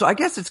 So I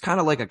guess it's kind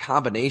of like a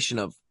combination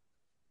of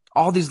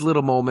all these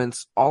little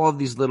moments, all of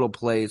these little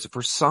plays.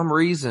 For some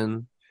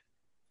reason,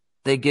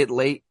 they get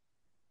late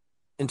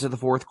into the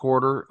fourth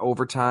quarter,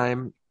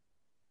 overtime,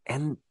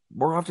 and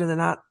more often than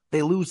not,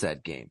 they lose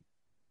that game.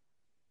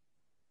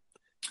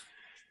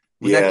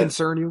 Would that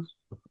concern you?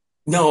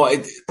 No,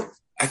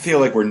 I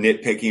feel like we're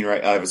nitpicking,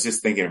 right? I was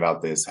just thinking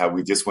about this, how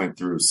we just went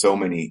through so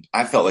many.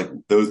 I felt like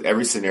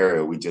every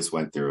scenario we just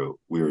went through,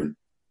 we were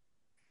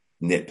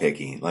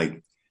nitpicking.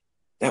 Like,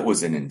 that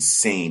was an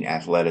insane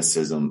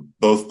athleticism,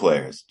 both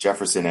players,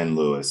 Jefferson and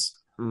Lewis.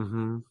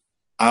 Mm-hmm.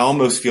 I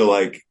almost feel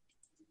like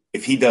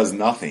if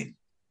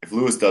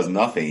Lewis does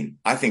nothing,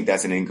 I think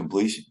that's an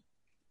incompletion.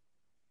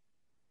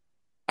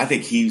 I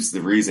think he's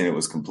the reason it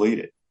was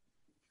completed.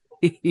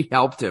 He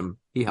helped him.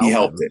 He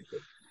helped it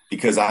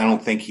because I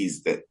don't think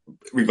he's that.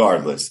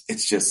 Regardless,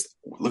 it's just,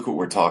 look what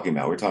we're talking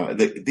about. We're talking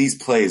about these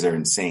plays are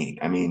insane.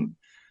 I mean,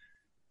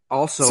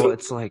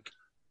 it's like,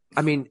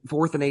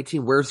 4th and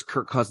 18. Where's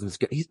Kirk Cousins?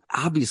 He's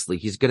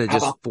going to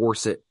just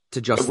force it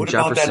to Justin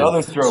Jefferson. That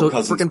other throw, so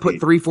freaking put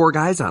 3-4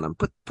 guys on him.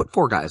 Put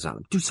 4 guys on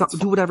him. Do something.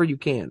 Do whatever you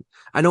can.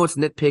 I know it's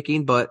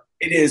nitpicking, but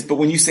it is. But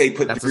when you say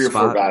put 3 or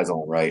 4 guys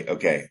on, right?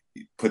 Okay,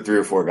 put 3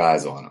 or 4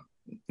 guys on him.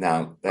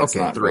 Now that's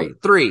not 3.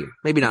 3,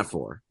 maybe not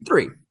 4.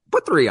 3.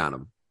 Put 3 on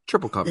him.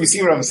 Triple coverage. You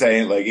see what I'm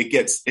saying? Like, it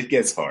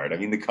gets hard. I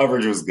mean, the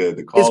coverage was good.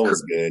 The call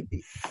was good.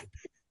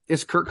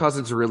 Is Kirk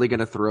Cousins really going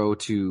to throw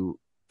to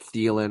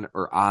Thielen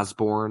or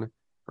Osborne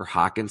or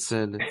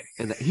Hawkinson?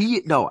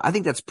 I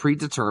think that's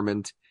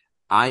predetermined.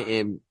 I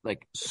am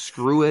like,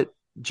 screw it.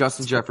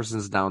 Justin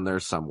Jefferson's down there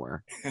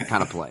somewhere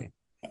kind of play.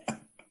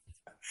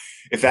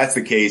 If that's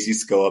the case, you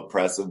just go up,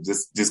 press him.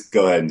 Just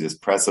go ahead and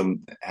just press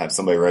him, have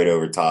somebody right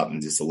over top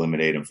and just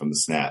eliminate him from the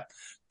snap.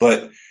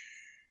 But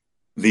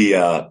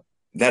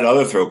that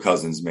other throw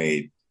Cousins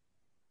made,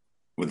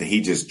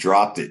 he just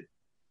dropped it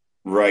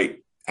right.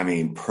 I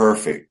mean,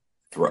 perfect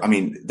throw. I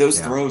mean, those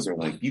throws are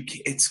like,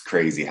 it's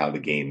crazy how the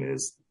game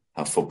is,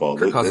 how football.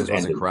 Kirk Cousins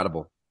was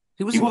incredible.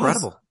 He was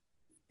incredible.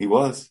 He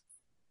was.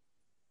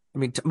 I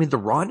mean, the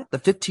run, the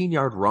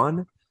 15-yard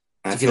run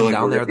to get him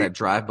down there, that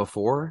drive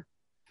before,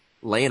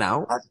 laying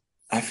out.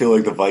 I feel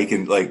like the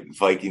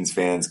Vikings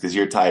fans, because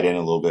you're tied in a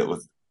little bit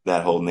with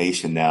that whole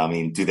nation now. I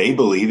mean, do they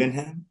believe in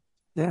him?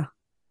 Yeah.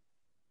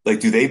 Like,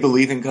 do they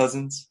believe in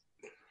Cousins?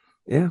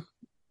 Yeah.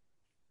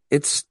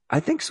 I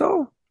think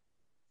so.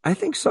 I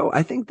think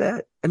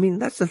that,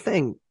 that's the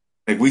thing.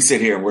 Like, we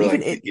sit here and we're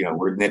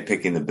we're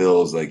nitpicking the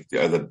Bills. Like,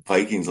 are the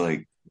Vikings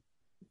like,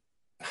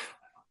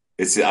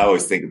 I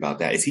always think about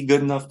that. Is he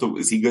good enough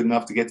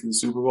to get to the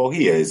Super Bowl?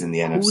 He is in the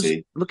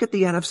NFC. Look at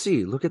the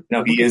NFC. Look at the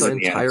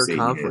entire NFC,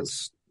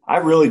 conference. I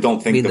really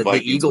don't think the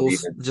Vikings the Eagles would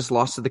even, just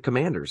lost to the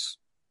Commanders.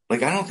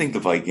 like, I don't think the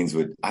Vikings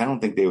would, I don't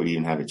think they would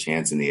even have a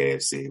chance in the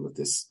AFC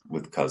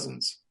with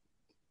Cousins.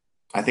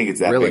 I think it's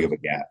that big of a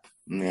gap.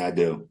 Yeah, I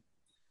do.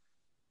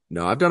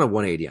 No, I've done a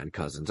 180 on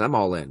Cousins. I'm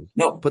all in.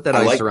 No, put that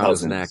ice around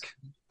his neck,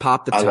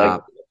 pop the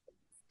top,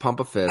 pump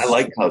a fist. I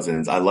like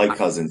Cousins.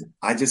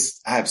 I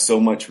have so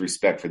much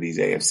respect for these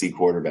AFC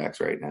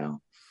quarterbacks right now.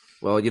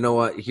 Well, you know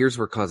what? Here's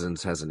where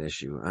Cousins has an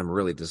issue. I'm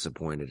really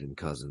disappointed in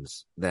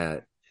Cousins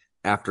that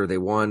after they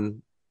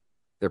won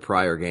their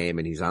prior game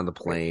and he's on the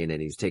plane and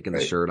he's taking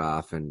the shirt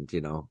off and, you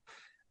know,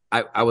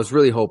 I was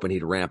really hoping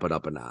he'd ramp it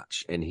up a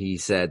notch. And he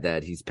said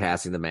that he's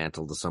passing the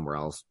mantle to someone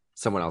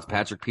else.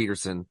 Patrick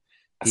Peterson.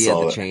 He had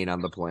the chain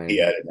on the plane.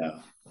 Yeah, no.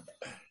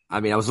 I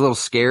mean, I was a little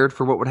scared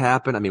for what would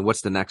happen. I mean,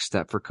 what's the next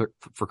step for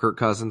Kirk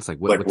Cousins? Like,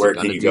 what's where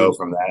can you go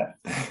from that?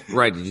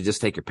 Right. Did you just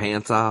take your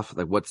pants off?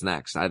 Like, what's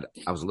next? I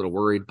was a little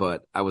worried,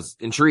 but I was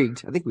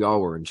intrigued. I think we all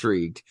were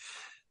intrigued.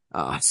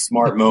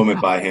 Smart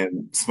moment by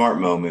him. Smart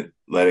moment.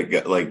 Let it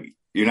go. Like,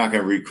 you're not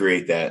going to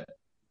recreate that.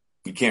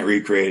 You can't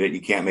recreate it.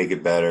 You can't make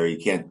it better. You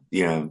can't,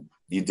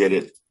 you did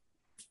it.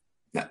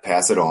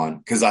 Pass it on.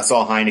 Because I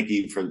saw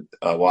Heineke for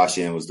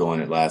Washington was doing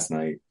it last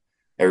night.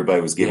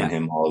 Everybody was giving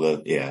him all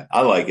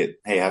I like it.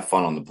 Hey, have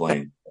fun on the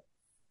plane.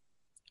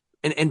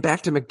 And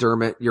back to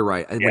McDermott, you're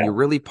right. When you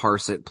really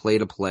parse it play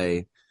to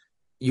play,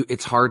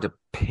 it's hard to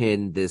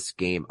pin this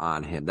game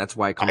on him. That's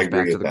why it comes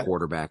back to the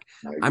quarterback.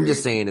 I'm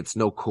just saying it's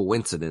no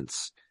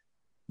coincidence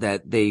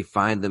that they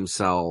find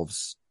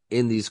themselves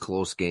in these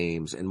close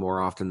games, and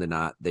more often than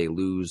not, they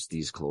lose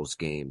these close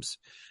games.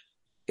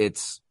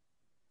 It's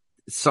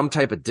some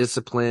type of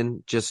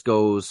discipline just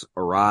goes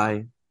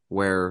awry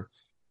where,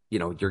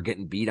 you're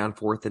getting beat on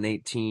 4th and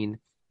 18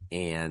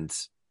 and,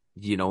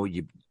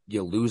 you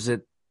lose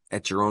it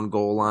at your own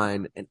goal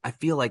line. And I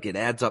feel like it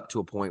adds up to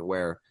a point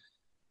where,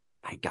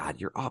 my God,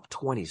 you're up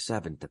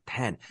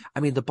 27-10. I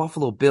mean, the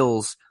Buffalo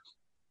Bills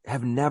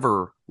have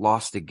never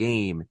lost a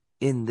game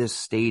in this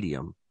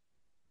stadium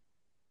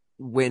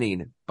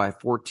winning by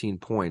 14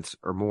 points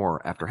or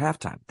more after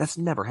halftime. That's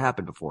never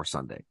happened before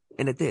Sunday.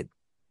 And it did,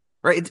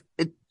 right?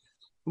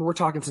 We're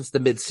talking since the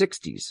mid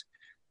 60s.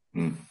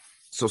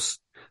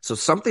 So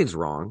something's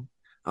wrong.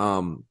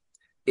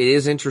 It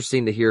is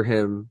interesting to hear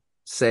him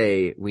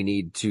say we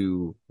need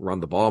to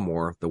run the ball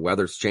more. The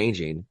weather's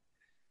changing.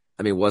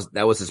 I mean,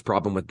 that was his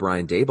problem with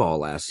Brian Daboll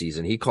last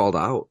season. He called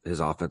out his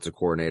offensive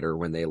coordinator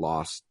when they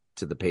lost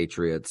to the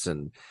Patriots,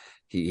 and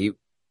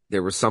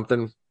there was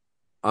something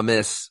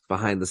amiss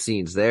behind the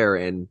scenes there.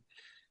 And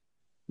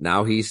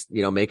now he's,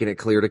 making it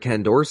clear to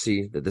Ken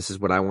Dorsey that this is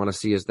what I want to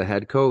see as the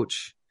head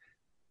coach.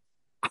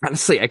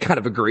 Honestly, I kind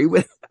of agree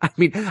with. I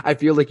mean, I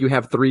feel like you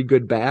have 3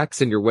 good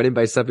backs and you're winning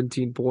by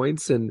 17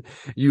 points and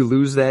you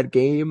lose that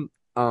game.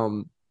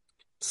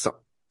 So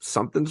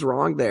something's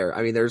wrong there.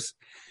 I mean,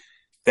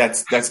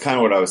 that's kind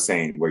of what I was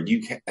saying, where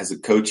you can, as a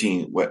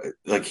coaching,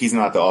 like he's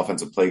not the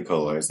offensive play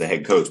caller as the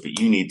head coach, but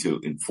you need to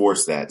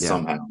enforce that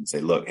somehow and say,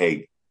 look,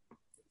 hey,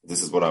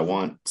 this is what I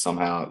want.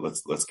 Somehow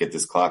let's get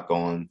this clock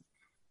going.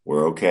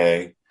 We're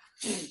okay.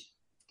 I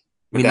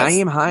mean,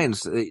 Nyheim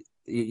Hines,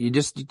 you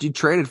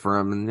traded for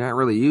him and not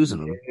really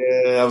using him.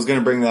 Yeah, I was going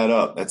to bring that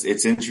up.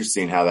 It's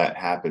interesting how that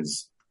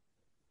happens.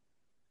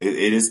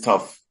 It is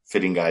tough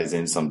fitting guys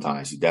in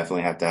sometimes. You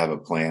definitely have to have a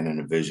plan and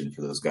a vision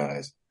for those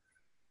guys.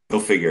 They'll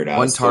figure it out.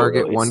 One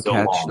target, one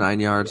catch, 9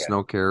 yards,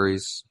 no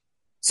carries.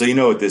 So you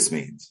know what this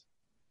means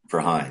for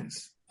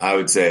Hines. I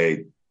would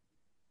say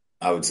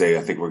I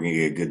think we're going to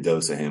get a good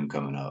dose of him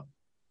coming up.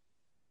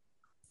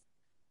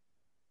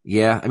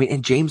 Yeah, I mean,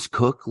 and James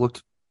Cook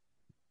looked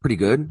pretty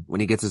good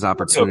when he gets his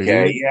opportunity.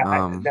 Okay,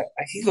 yeah,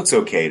 he looks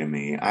okay to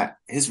me.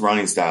 His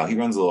running style, he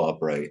runs a little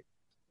upright.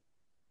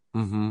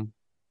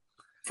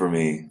 For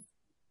me,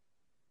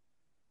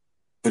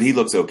 but he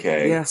looks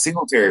okay. Yeah.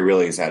 Singletary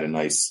really has had a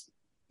nice.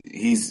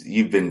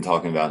 You've been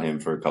talking about him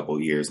for a couple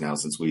of years now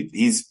since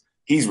he's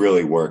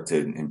really worked to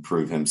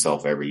improve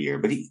himself every year.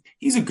 But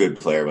he's a good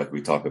player, like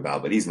we talk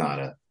about. But he's not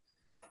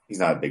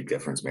a big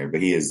difference maker.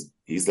 But he's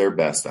their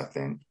best, I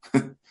think.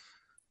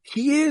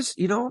 He is.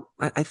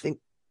 I think.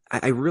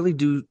 I really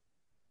do.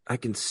 I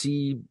can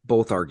see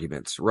both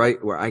arguments,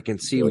 right? Where I can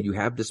see when you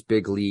have this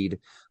big lead,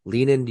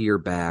 lean into your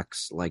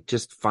backs, like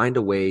just find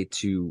a way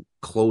to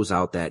close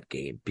out that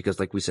game. Because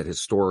like we said,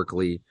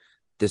 historically,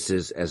 this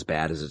is as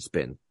bad as it's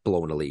been,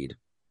 blowing a lead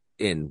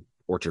in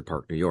Orchard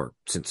Park, New York,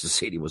 since the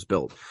stadium was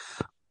built.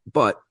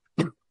 But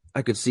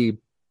I could see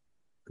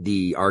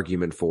the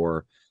argument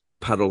for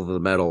pedal to the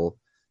metal,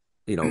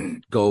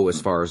 go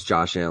as far as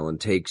Josh Allen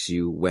takes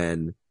you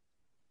when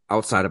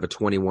outside of a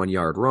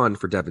 21-yard run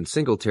for Devin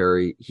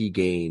Singletary, he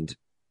gained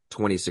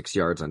 26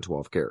 yards on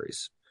 12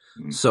 carries.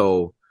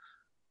 So,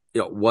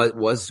 what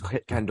was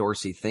Ken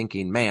Dorsey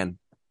thinking? Man,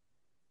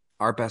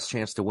 our best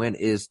chance to win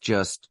is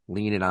just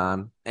leaning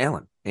on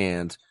Allen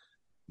and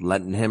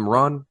letting him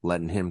run,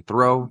 letting him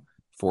throw,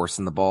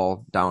 forcing the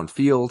ball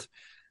downfield.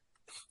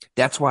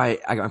 That's why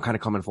I'm kind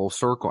of coming full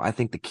circle. I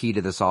think the key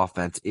to this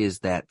offense is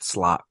that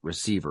slot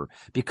receiver,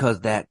 because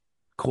that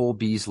Cole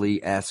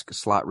Beasley-esque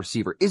slot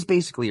receiver is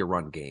basically a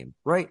run game,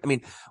 right? I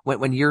mean,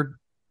 when you're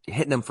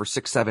hitting them for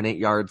 6, 7, 8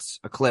 yards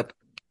a clip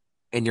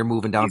and you're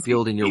moving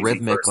downfield and you're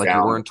rhythmic like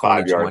you were in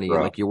 2020,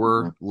 like you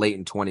were late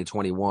in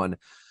 2021,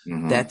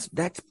 that's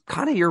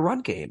kind of your run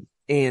game.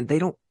 And they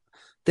don't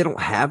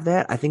have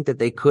that. I think that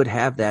they could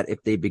have that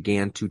if they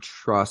began to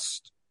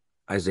trust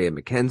Isaiah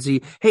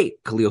McKenzie. Hey,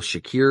 Khalil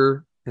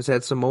Shakir has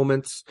had some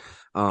moments.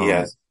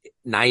 Yes.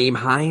 Nyheim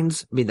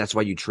Hines, I mean, that's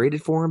why you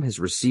traded for him. His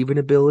receiving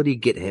ability,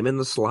 get him in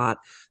the slot,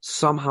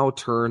 somehow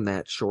turn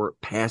that short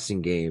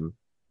passing game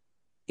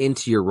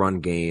into your run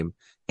game,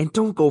 and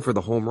don't go for the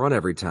home run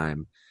every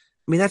time.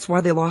 I mean, that's why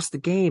they lost the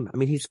game. I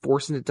mean, he's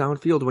forcing it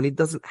downfield when he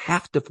doesn't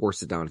have to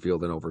force it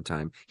downfield in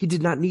overtime. He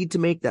did not need to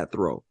make that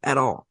throw at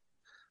all.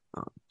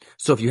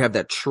 So if you have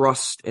that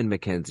trust in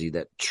McKenzie,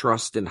 that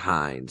trust in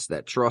Hines,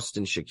 that trust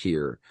in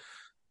Shakir,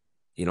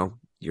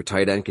 your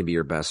tight end can be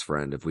your best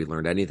friend. If we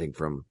learned anything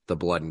from the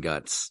blood and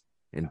guts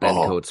and Ben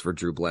Coates for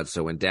Drew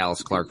Bledsoe and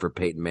Dallas Clark for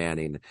Peyton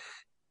Manning,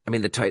 I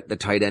mean, the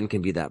tight end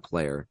can be that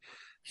player.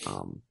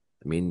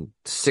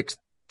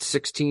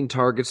 16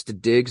 targets to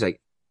Diggs. I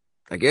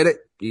get it.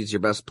 He's your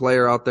best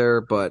player out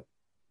there, but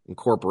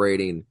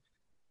incorporating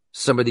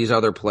some of these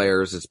other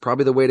players is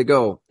probably the way to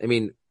go. I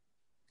mean,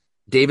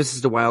 Davis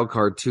is the wild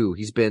card too.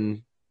 He's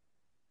been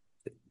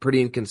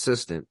pretty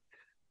inconsistent.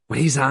 When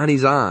he's on,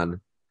 he's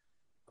on.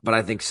 But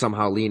I think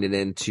somehow leaning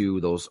into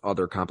those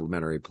other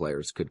complementary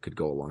players could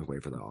go a long way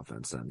for the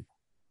offense then.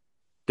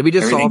 Did we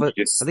just solve it?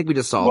 I think we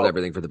just solved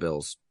everything for the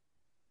Bills.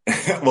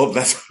 Well,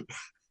 that's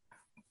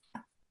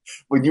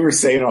when you were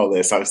saying all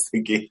this, I was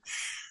thinking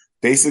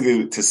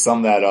basically to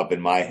sum that up in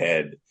my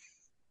head,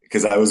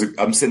 because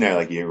I'm sitting there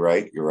like, you're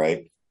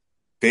right.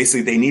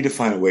 Basically, they need to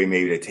find a way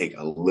maybe to take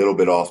a little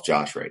bit off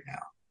Josh right now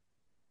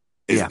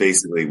is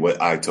basically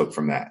what I took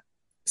from that.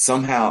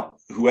 Somehow,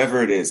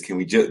 whoever it is, can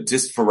we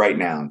just for right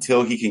now,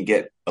 until he can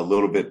get a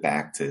little bit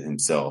back to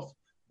himself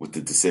with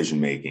the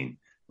decision-making,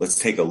 let's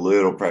take a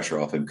little pressure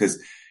off him,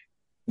 because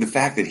the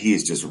fact that he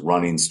is just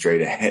running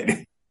straight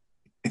ahead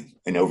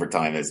in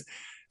overtime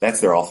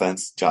that's their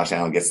offense. Josh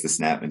Allen gets the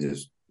snap and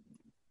just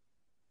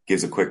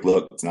gives a quick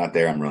look. It's not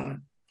there. I'm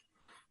running.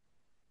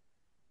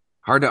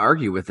 Hard to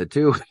argue with it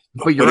too,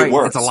 but you're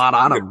right. It's a lot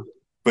on him.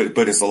 But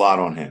it's a lot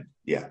on him.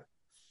 Yeah,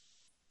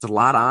 it's a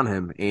lot on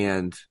him,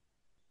 and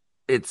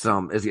it's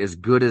as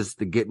good as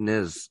the getting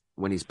is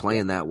when he's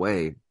playing that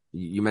way.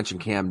 You mentioned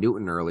Cam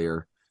Newton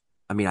earlier.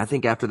 I mean, I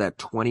think after that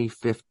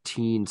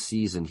 2015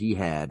 season he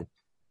had,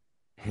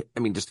 I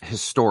mean, just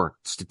historic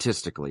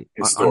statistically,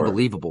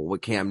 unbelievable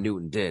what Cam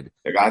Newton did.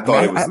 I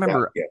thought it was. I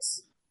remember.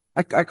 Yes,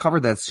 I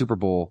covered that Super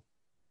Bowl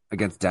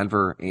against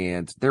Denver,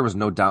 and there was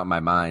no doubt in my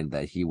mind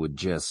that he would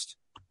just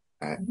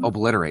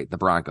obliterate the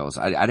Broncos.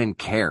 I didn't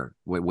care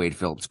what Wade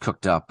Phillips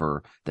cooked up,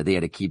 or that they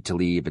had to keep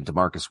Talib and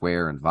DeMarcus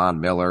Ware and Von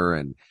Miller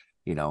and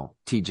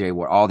TJ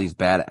Ward, all these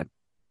bad.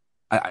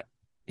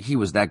 He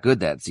was that good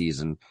that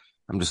season.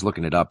 I'm just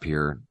looking it up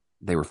here.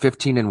 They were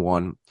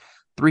 15-1,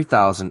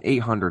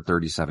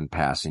 3,837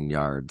 passing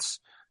yards,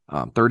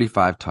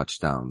 35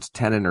 touchdowns,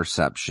 10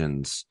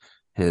 interceptions.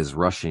 His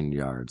rushing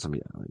yards. Let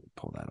me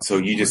pull that up. So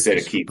you just said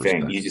a key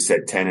thing. You just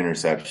said 10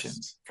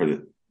 interceptions for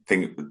the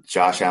thing.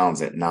 Josh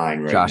Allen's at 9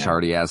 right now. Josh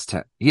already has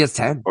 10. He has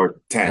 10.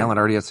 Or 10. Allen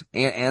already has,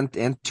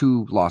 and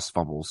 2 lost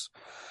fumbles.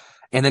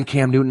 And then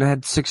Cam Newton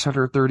had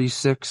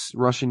 636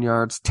 rushing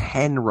yards,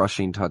 10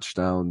 rushing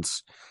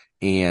touchdowns.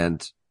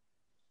 And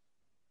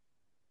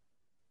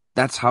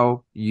that's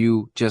how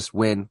you just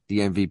win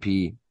the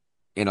MVP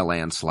in a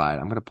landslide.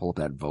 I'm going to pull up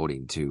that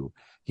voting too.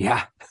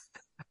 Yeah.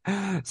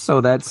 So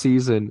that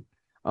season,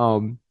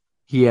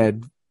 he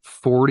had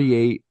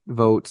 48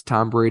 votes.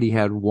 Tom Brady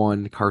had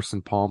 1.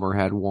 Carson Palmer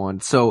had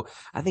 1. So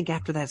I think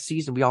after that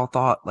season, we all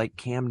thought like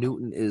Cam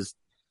Newton is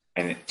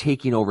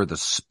taking over the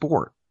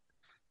sport.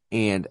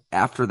 And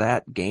after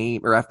that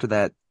game, or after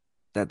that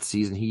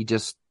season, he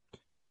just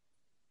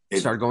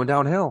started going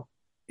downhill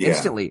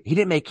instantly. He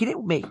didn't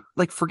make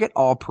like, forget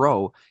all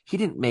pro. He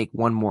didn't make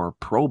one more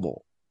Pro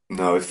Bowl.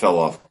 No, it fell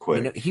off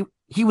quick.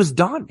 He was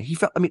done.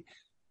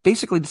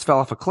 Basically, this fell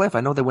off a cliff.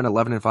 I know they went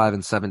 11-5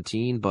 and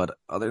 17, but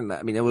other than that,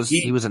 I mean,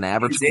 he was an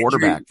average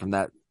quarterback from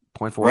that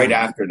point forward. Right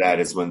after that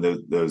is when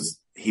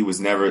he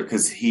was never,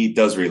 because he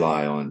does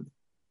rely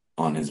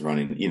on his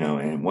running,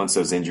 and once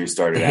those injuries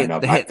started adding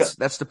up,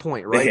 that's the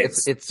point, right?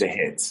 It's the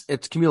hits.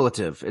 It's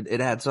cumulative.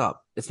 It adds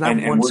up. It's not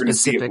one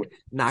specific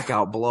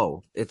knockout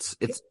blow. It's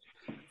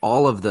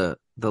all of the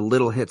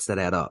little hits that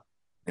add up.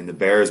 And the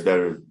Bears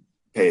better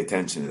pay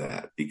attention to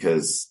that,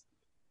 because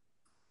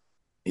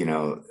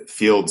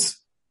Fields,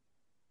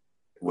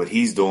 what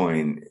he's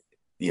doing,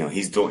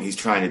 he's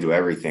trying to do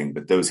everything,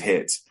 but those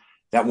hits,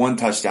 that one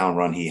touchdown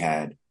run he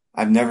had,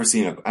 I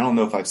don't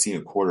know if I've seen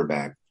a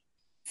quarterback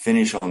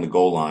finish on the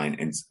goal line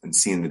and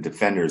seeing the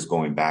defenders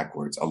going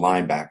backwards, a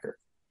linebacker.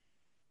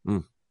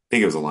 I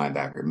think it was a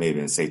linebacker,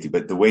 maybe a safety,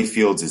 but the way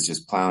Fields is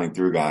just plowing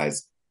through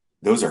guys,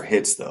 those are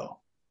hits though.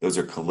 Those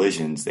are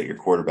collisions that your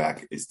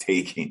quarterback is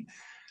taking.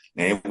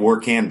 And it wore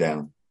Cam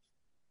down.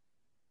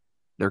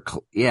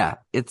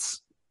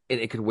 It's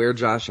it could wear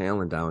Josh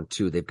Allen down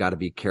too. They've got to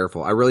be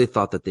careful. I really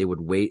thought that they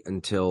would wait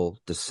until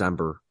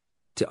December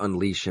to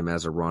unleash him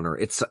as a runner.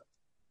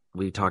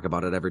 We talk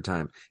about it every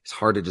time. It's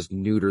hard to just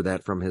neuter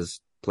that from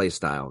his play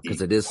style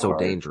because it is so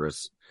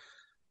dangerous.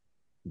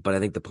 But I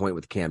think the point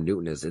with Cam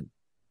Newton is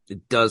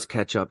it does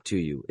catch up to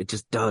you. It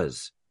just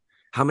does.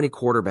 How many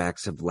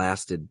quarterbacks have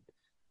lasted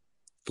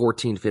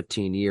 14,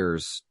 15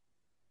 years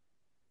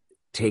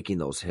taking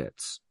those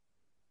hits?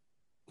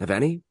 Have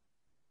any?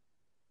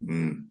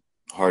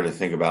 Hard to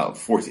think about.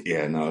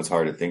 It's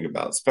hard to think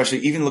about. Especially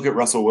even look at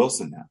Russell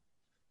Wilson now.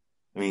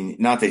 I mean,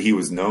 not that he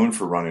was known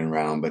for running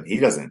around, but he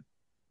doesn't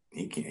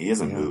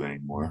move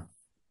anymore.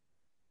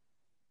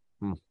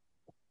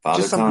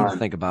 Just something to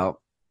think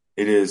about.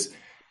 It is.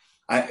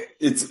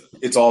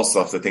 It's all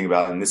stuff to think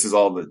about, and this is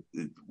all the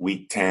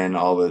week 10,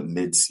 all the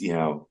mids.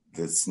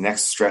 This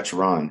next stretch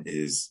run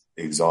is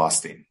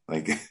exhausting.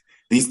 Like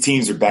these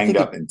teams are banged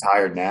up and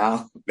tired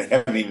now. They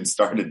haven't even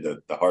started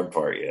the hard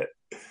part yet.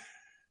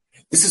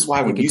 This is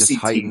why when you see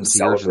teams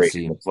celebrate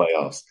in the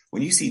playoffs,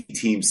 when you see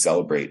teams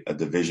celebrate a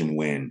division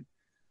win,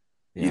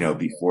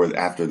 before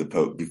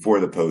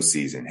the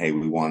postseason, hey,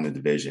 we won the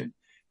division.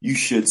 You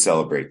should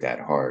celebrate that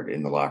hard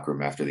in the locker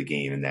room after the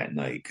game and that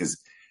night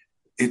because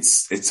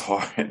it's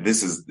hard.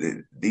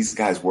 These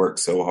guys work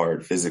so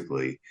hard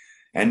physically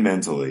and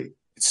mentally.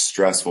 It's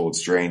stressful.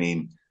 It's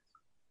draining.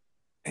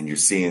 And you're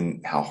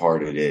seeing how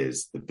hard it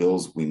is. The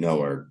Bills, we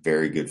know, are a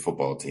very good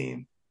football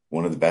team,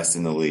 one of the best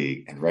in the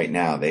league. And right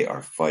now they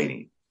are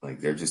fighting.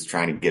 Like they're just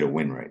trying to get a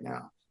win right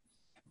now.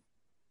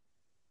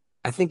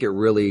 I think it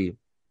really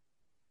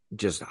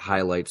just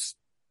highlights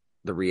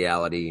the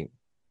reality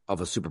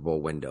of a Super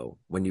Bowl window.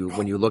 When you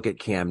look at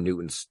Cam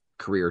Newton's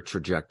career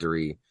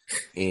trajectory,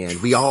 and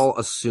we all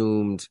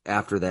assumed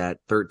after that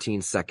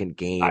 13-second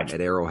game at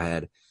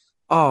Arrowhead,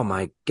 oh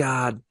my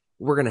God,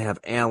 we're going to have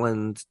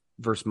Allen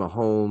versus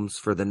Mahomes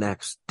for the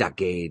next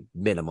decade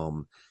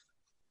minimum.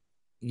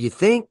 You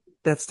think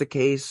that's the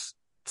case?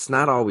 It's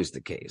not always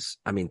the case.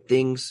 I mean,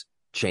 things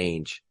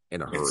change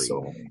in a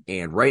hurry.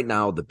 And right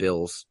now the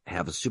Bills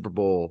have a Super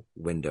Bowl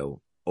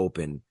window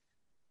open,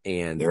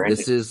 and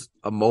this is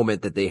a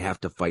moment that they have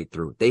to fight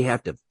through. They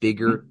have to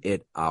figure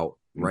it out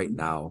right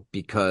now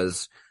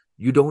because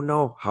you don't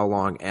know how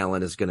long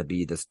Allen is going to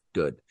be this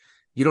good.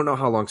 You don't know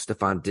how long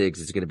Stephon Diggs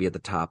is going to be at the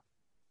top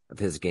of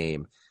his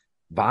game.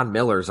 Von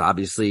Miller's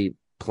obviously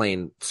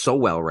playing so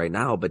well right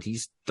now, but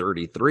he's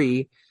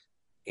 33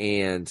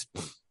 and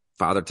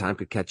Father Time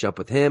could catch up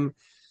with him.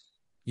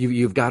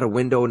 You've got a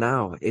window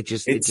now. It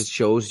just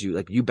shows you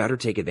like you better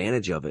take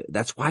advantage of it.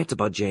 That's why it's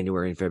about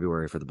January and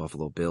February for the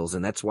Buffalo Bills.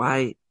 And that's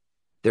why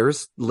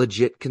there's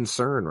legit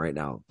concern right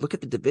now. Look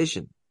at the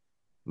division.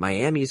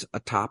 Miami's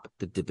atop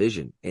the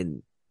division.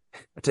 And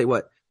I tell you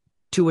what,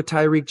 Tua,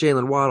 Tyreek,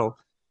 Jalen Waddle,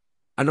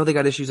 I know they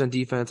got issues on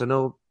defense.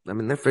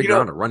 They're figuring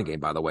out a running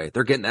game, by the way.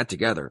 They're getting that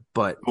together.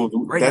 But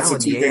right now in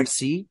the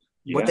AFC,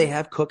 what they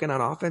have cooking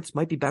on offense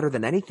might be better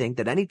than anything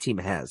that any team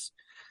has.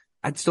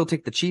 I'd still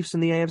take the Chiefs in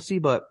the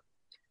AFC, but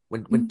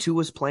when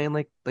Tua's playing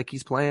like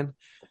he's playing,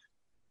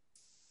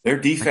 their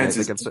defense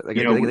they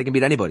can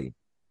beat anybody.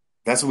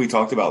 That's what we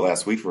talked about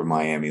last week for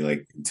Miami.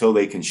 Like until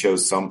they can show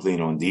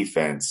something on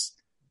defense,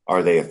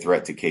 are they a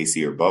threat to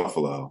KC or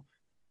Buffalo?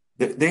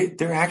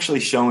 They're actually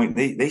showing.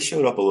 They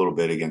showed up a little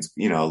bit against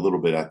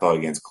I thought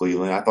against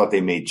Cleveland. I thought they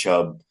made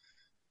Chubb.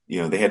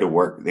 They had to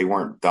work. They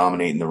weren't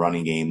dominating the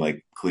running game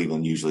like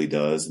Cleveland usually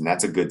does, and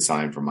that's a good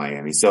sign for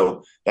Miami.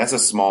 So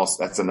that's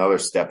another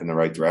step in the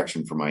right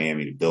direction for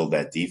Miami to build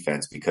that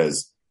defense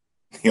because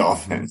the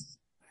offense,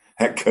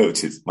 that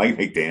coach is Mike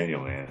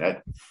McDaniel,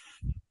 man.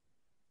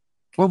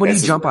 When you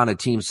jump on a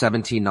team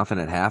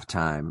 17-0 at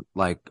halftime,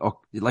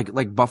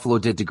 like Buffalo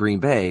did to Green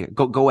Bay,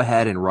 go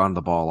ahead and run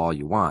the ball all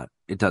you want.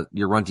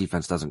 Your run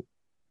defense doesn't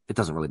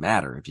really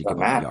matter if you give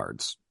up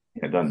yards.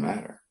 Yeah, it doesn't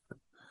matter.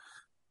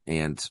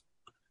 And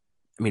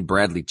I mean,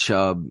 Bradley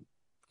Chubb,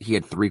 he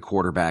had 3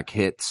 quarterback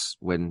hits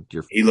when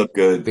he looked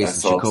good.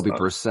 Facing Jacoby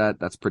Brissett.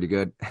 That's pretty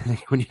good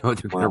when you know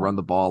they're going to run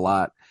the ball a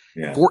lot.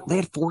 Yeah. They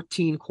had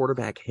 14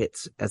 quarterback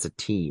hits as a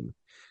team.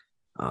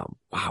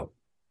 Wow.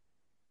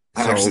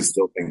 I actually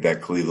still think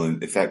that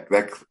Cleveland,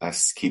 I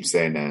keep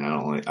saying that, and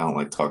I don't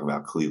like talking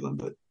about Cleveland,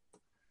 but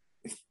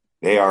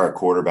they are a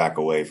quarterback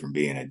away from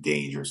being a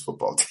dangerous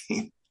football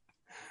team.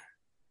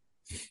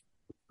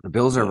 The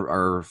Bills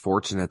are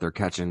fortunate they're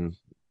catching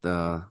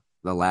the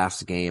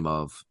last game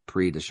of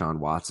pre-Deshaun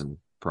Watson,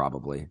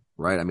 probably,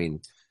 right? I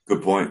mean,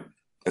 good point.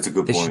 That's a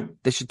good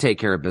point. They should take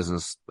care of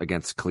business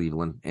against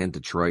Cleveland and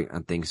Detroit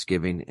on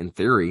Thanksgiving. In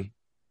theory,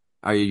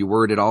 are you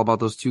worried at all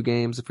about those 2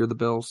 games if you're the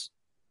Bills?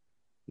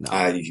 No.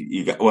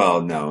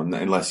 No,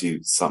 unless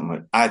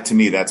to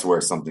me, that's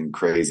where something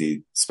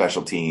crazy,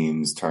 special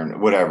teams,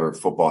 whatever,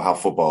 how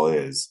football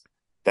is.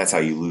 That's how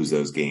you lose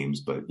those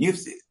games. But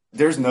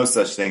there's no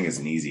such thing as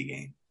an easy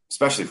game,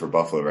 especially for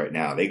Buffalo right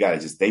now. They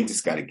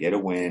just got to get a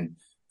win,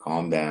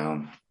 calm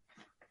down.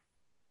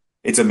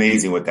 It's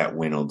amazing what that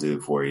win will do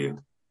for you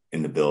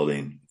in the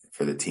building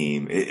for the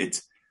team.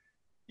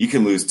 You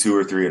can lose 2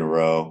 or 3 in a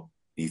row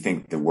you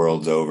think the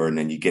world's over, and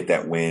then you get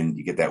that win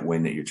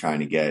that you're trying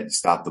to get,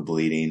 stop the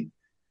bleeding.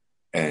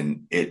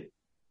 And it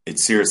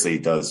seriously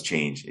does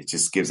change. It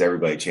just gives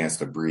everybody a chance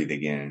to breathe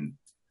again.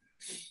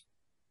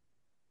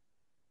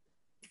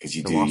 Because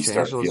the Los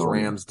Angeles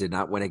Rams did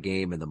not win a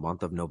game in the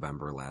month of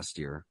November last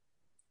year,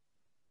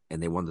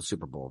 and they won the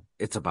Super Bowl.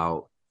 It's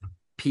about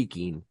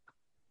peaking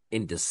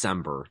in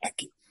December.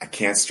 I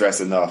can't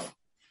stress enough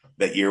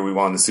that year we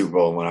won the Super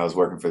Bowl when I was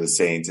working for the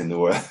Saints, and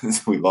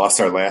we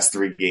lost our last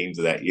 3 games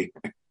of that year.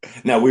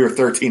 Now we were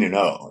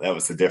 13-0. That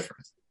was the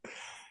difference.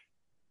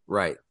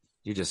 Right.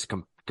 You just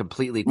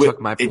completely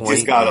took my point. It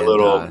just got a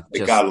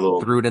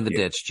little. Threw it in the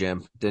ditch,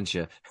 Jim, didn't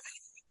you?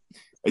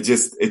 It's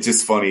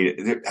just funny.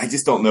 I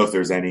just don't know if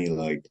there's any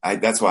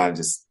that's why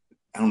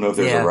I don't know if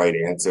there's a right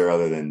answer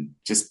other than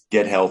just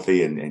get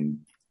healthy and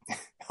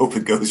hope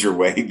it goes your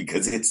way,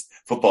 because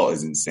football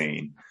is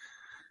insane.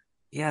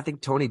 Yeah, I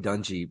think Tony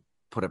Dungy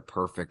put it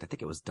perfect. I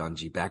think it was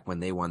Dungy back when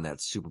they won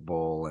that Super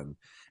Bowl, and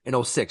in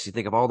 2006, you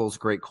think of all those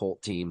great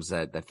Colt teams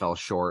that fell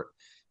short,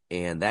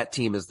 and that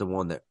team is the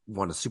one that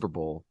won a Super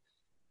Bowl,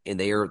 and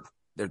their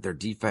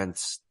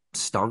defense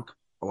stunk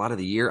a lot of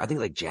the year. I think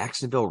like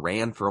Jacksonville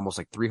ran for almost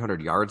like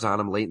 300 yards on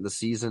them late in the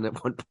season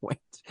at one point.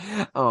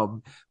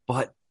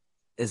 But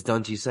as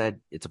Dungy said,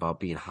 it's about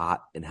being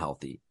hot and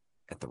healthy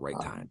at the right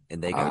time,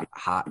 and they got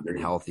hot and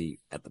healthy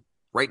at the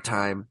right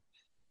time,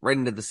 right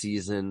into the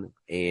season,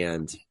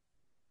 and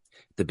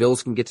the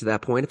Bills can get to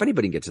that point. If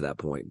anybody can get to that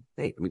point,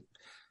 hey, I mean,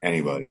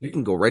 anybody. You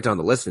can go right down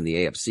the list in the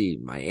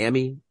AFC: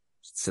 Miami,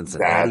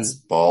 Cincinnati,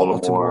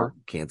 Baltimore,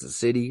 Kansas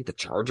City, the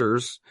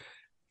Chargers.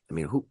 I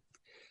mean,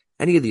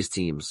 any of these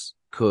teams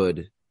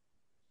could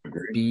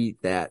be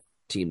that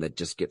team that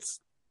just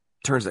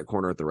turns that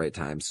corner at the right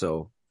time.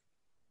 So,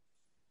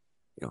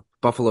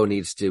 Buffalo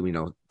needs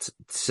to,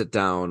 sit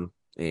down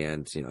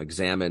and,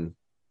 examine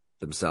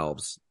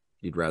themselves.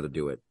 You'd rather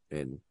do it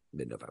in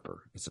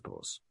mid-November, I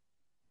suppose.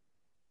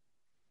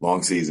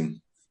 Long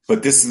season.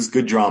 But this is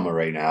good drama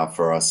right now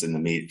for us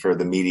for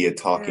the media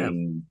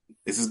talking. Yeah.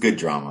 This is good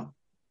drama.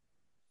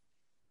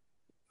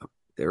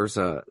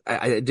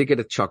 I did get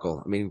a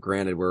chuckle. I mean,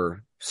 granted, we're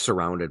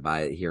surrounded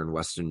by it here in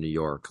Western New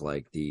York.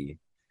 Like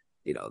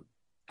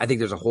I think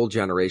there's a whole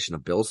generation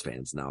of Bills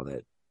fans now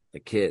that the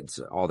kids,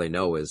 all they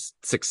know is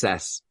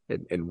success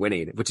and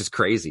winning, which is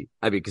crazy.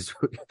 I mean, because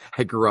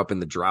I grew up in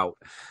the drought,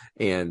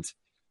 and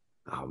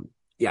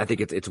I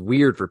think it's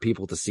weird for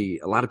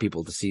a lot of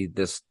people to see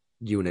this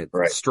unit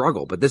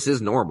struggle, but this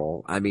is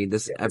normal. I mean,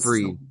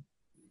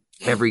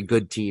 every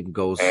good team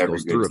goes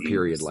through a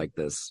period like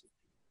this.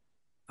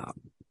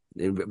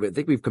 And I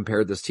think we've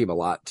compared this team a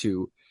lot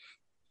to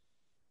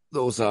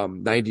those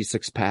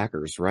 96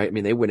 Packers, right? I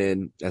mean, they went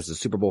in as a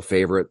Super Bowl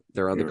favorite.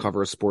 They're on the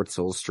cover of Sports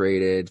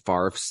Illustrated.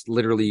 Favre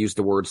literally used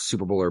the word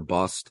Super Bowl or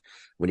bust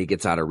when he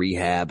gets out of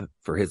rehab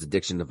for his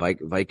addiction to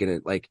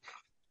Vicodin. Like,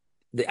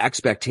 the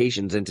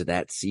expectations into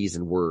that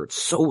season were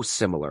so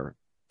similar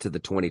to the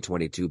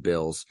 2022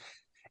 Bills.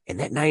 And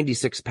that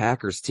 96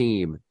 Packers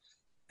team,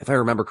 if I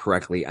remember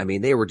correctly, I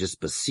mean, they were just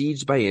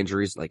besieged by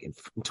injuries. Like,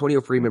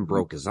 Antonio Freeman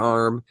broke his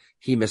arm.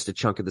 He missed a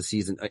chunk of the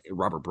season.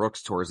 Robert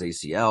Brooks tore his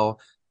ACL.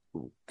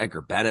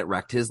 Edgar Bennett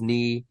wrecked his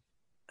knee.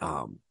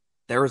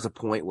 There was a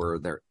point where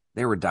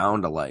they were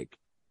down to like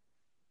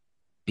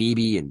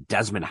Beebe and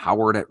Desmond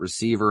Howard at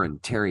receiver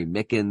and Terry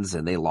Mickens,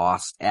 and they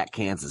lost at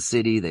Kansas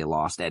City. They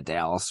lost at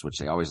Dallas, which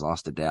they always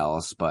lost at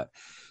Dallas. But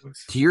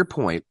to your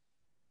point,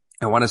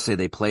 I want to say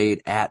they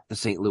played at the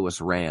St. Louis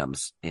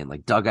Rams, and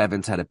like Doug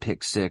Evans had a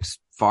pick six.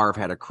 Favre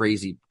had a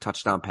crazy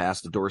touchdown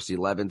pass to Dorsey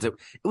Levens. It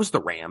was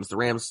the Rams. The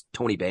Rams,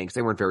 Tony Banks,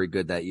 they weren't very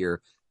good that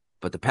year,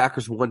 but the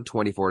Packers won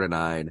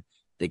 24-9.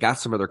 They got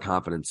some of their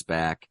confidence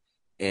back.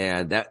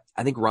 And that,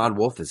 I think Ron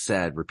Wolf has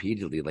said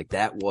repeatedly, like,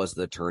 that was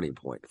the turning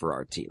point for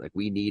our team. Like,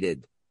 we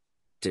needed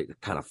to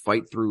kind of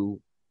fight through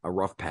a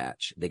rough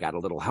patch. They got a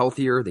little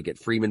healthier. They get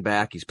Freeman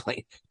back. He's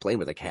playing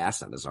with a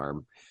cast on his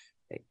arm.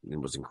 It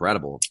was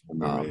incredible.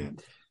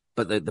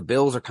 But the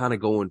Bills are kind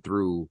of going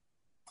through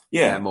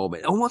that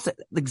moment. Almost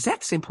the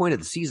exact same point of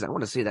the season. I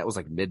want to say that was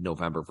like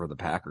mid-November for the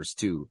Packers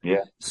too.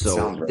 Yeah.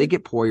 So if they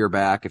get Poyer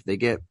back, if they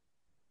get,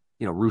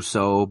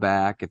 Rousseau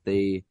back, if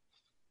they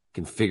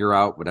can figure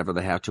out whatever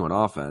they have to on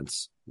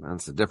offense,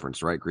 that's the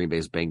difference, right? Green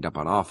Bay's banged up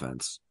on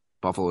offense.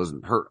 Buffalo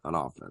isn't hurt on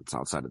offense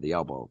outside of the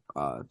elbow.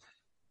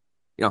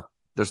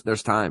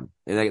 There's time.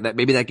 And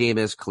maybe that game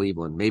is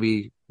Cleveland.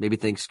 Maybe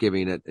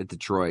Thanksgiving at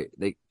Detroit.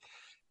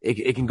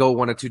 It can go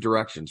one of two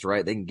directions,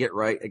 right? They can get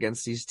right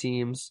against these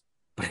teams,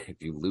 but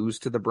if you lose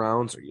to the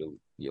Browns or you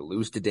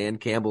lose to Dan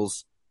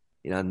Campbell's,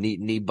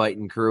 knee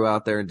biting crew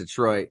out there in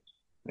Detroit,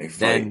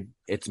 then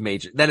it's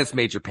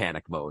major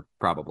panic mode,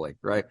 probably,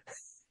 right?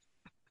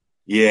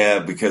 Yeah,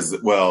 because,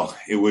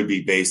 it would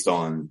be based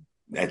on,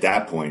 at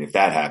that point, if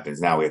that happens,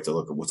 now we have to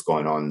look at what's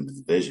going on in the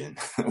division,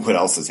 what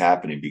else is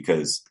happening,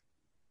 because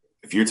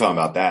if you're talking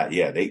about that,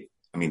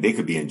 they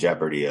could be in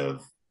jeopardy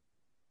of,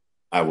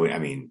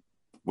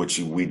 which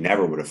we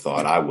never would have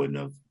thought, I wouldn't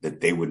have,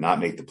 that they would not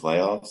make the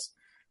playoffs.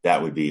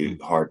 That would be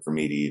hard for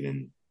me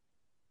to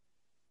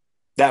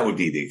that would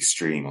be the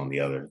extreme on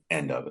the other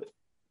end of it.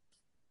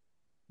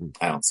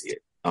 I don't see it.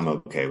 I'm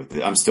okay with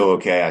it. I'm still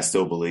okay. I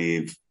still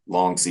believe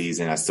long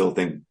season. I still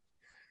think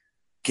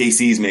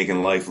KC's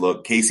making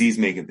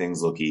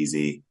things look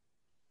easy.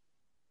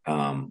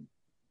 And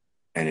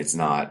it's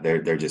not.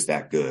 They're just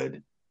that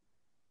good.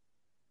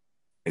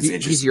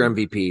 He's your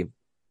MVP,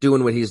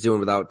 doing what he's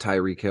doing without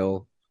Tyreek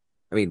Hill.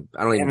 I mean,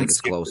 I don't even think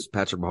it's close.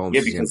 Patrick Mahomes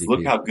is because MVP.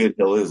 Look how good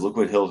Hill is. Look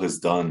what Hill has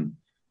done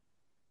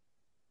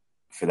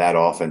for that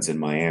offense in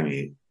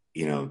Miami.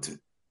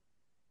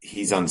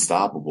 He's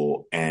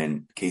unstoppable,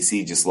 and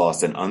KC just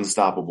lost an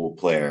unstoppable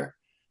player,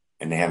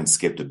 and they haven't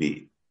skipped a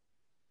beat.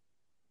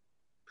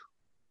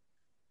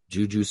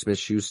 Juju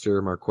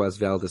Smith-Schuster, Marquez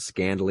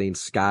Valdes-Scantling,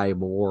 Sky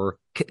Moore,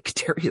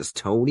 Kadarius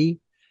Toney.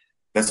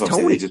 That's what I'm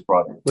saying. They just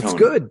brought Tony. Looks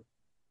good.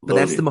 But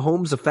that's the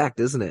Mahomes effect,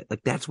 isn't it?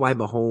 Like, that's why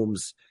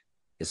Mahomes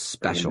is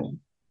special.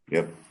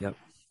 Yep.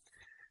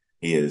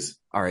 He is.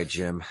 All right,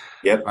 Jim.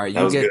 Yep. All right,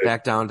 you get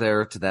back down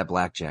there to that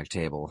blackjack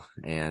table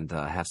and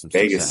have some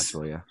Vegas. Success,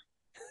 will you?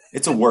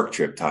 It's a work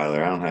trip,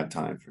 Tyler. I don't have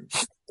time for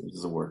this. This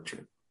is a work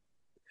trip.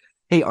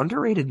 Hey,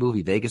 underrated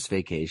movie, Vegas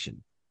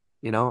Vacation.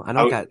 I know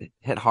it got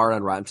hit hard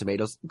on Rotten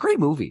Tomatoes. Great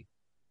movie.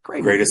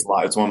 Greatest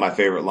line. It's one of my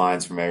favorite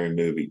lines from every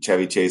movie.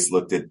 Chevy Chase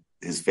looked at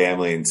his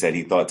family and said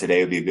he thought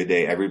today would be a good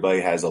day. Everybody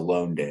has a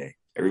lone day.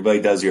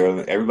 Everybody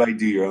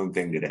do your own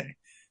thing today.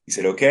 He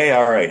said, okay,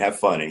 all right, have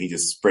fun. And he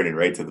just sprinted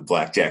right to the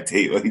blackjack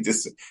table.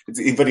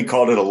 But he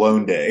called it a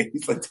lone day.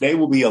 He's like, today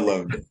will be a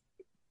lone day.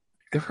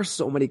 There were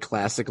so many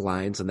classic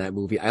lines in that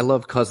movie. I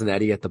love Cousin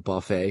Eddie at the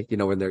buffet,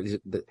 when they're,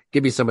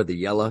 give me some of the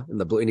yellow and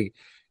the blue. And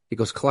he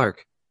goes,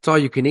 Clark, it's all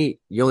you can eat.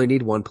 You only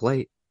need one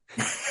plate.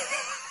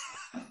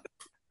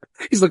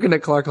 He's looking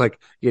at Clark like,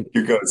 you're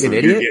an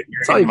idiot.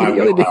 It's all you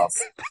can eat.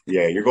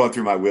 Yeah, you're going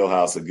through my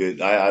wheelhouse.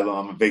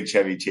 I'm a big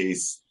Chevy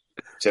Chase.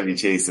 Chevy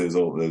Chase,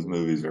 those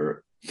movies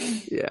are,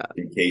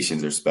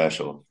 vacations are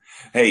special.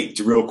 Hey,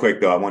 real quick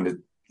though, I wanted to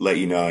let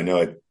you know, I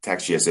know I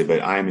texted you yesterday,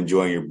 but I am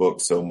enjoying your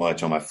book so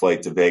much. On my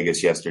flight to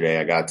Vegas yesterday,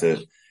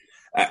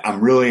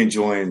 I'm really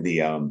enjoying the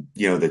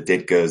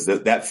Ditka's,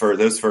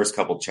 those first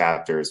couple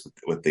chapters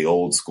with the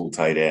old school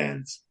tight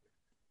ends,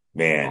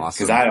 man.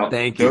 Awesome. Cause I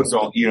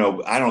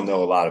don't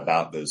know a lot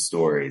about those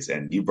stories,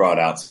 and you brought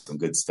out some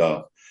good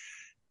stuff.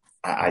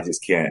 I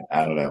just can't,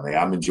 I don't know, man.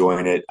 I'm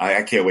enjoying it.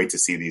 I can't wait to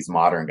see these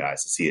modern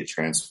guys, to see it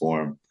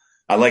transform.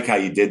 I like how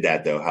you did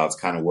that though, how it's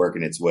kind of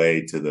working its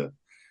way to the.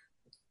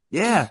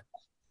 Yeah.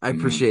 I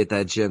appreciate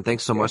that, Jim.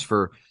 Thanks so much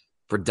for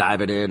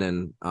diving in,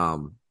 and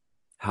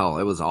hell,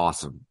 it was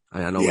awesome.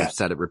 I know we've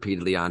said it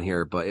repeatedly on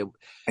here, but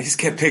I just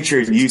kept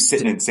picturing you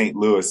sitting in St.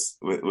 Louis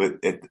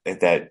with at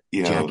that,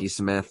 Jackie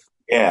Smith.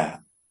 Yeah,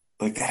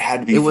 like that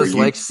had to be. It was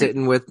like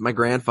sitting with my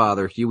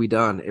grandfather, Huey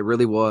Dunn. It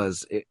really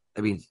was.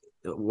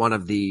 One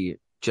of the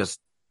just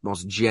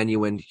most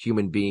genuine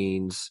human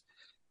beings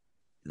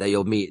that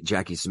you'll meet,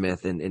 Jackie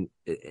Smith, and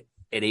at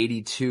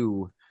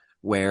 82,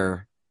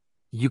 where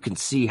you can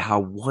see how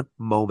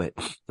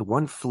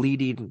one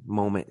fleeting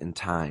moment in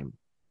time,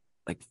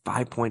 like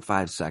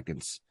 5.5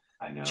 seconds,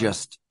 I know,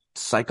 just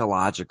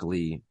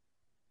psychologically,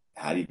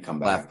 how do you come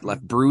back?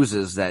 Left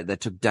bruises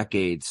that took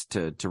decades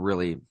to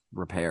really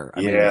repair.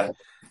 I mean,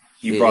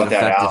 you brought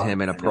that affected out.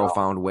 him in a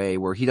profound way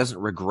where he doesn't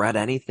regret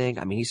anything.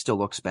 I mean, he still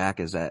looks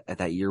back at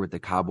that year with the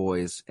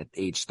Cowboys at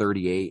age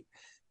 38,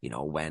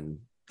 when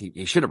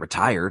he should have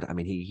retired. I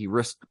mean, he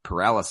risked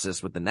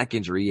paralysis with the neck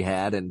injury he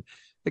had, and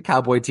the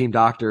Cowboy team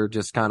doctor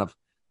just kind of,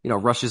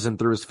 rushes him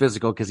through his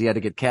physical because he had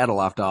to get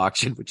cattle off to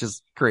auction, which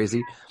is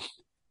crazy.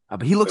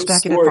 But he looks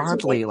back at it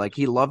fondly. Like,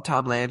 he loved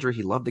Tom Landry.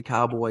 He loved the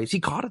Cowboys.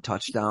 He caught a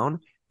touchdown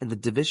in the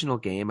divisional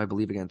game, I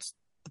believe, against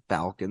the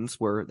Falcons,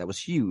 where that was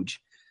huge.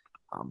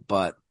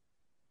 But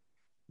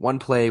one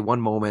play,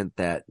 one moment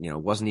that,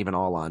 wasn't even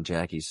all on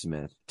Jackie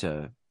Smith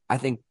I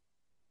think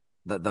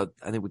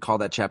we call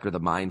that chapter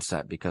the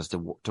mindset, because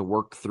to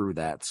work through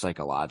that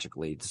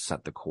psychologically to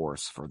set the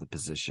course for the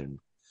position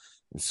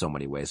in so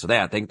many ways. So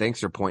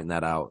thanks for pointing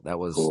that out. That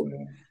was, cool,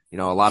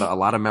 a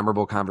lot of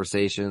memorable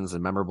conversations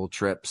and memorable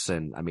trips.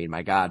 And I mean,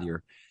 my God,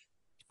 you're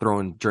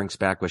throwing drinks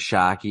back with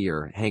Shockey,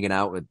 or hanging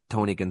out with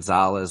Tony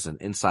Gonzalez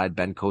and inside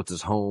Ben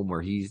Coates' home,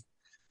 where he's,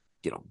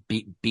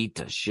 beat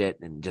to shit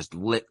and just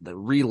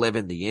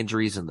reliving the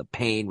injuries and the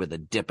pain with a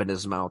dip in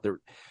his mouth.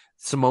 There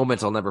some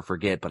moments I'll never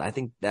forget, but I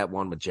think that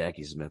one with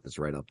Jackie Smith is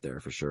right up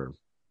there for sure.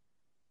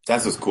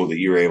 That's what's cool, that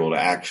you were able to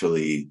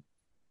actually.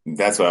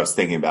 That's what I was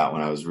thinking about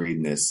when I was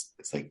reading this.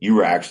 It's like you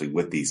were actually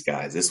with these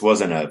guys. This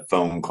wasn't a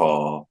phone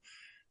call.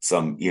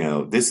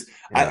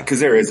 Because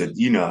there is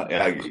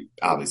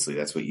obviously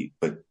that's what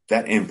but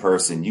that in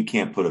person, you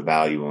can't put a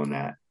value on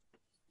that.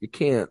 You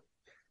can't.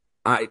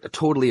 I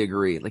totally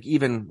agree. Like,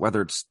 even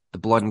whether it's the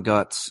blood and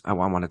guts, I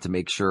wanted to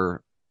make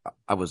sure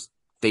I was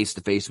face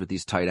to face with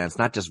these tight ends,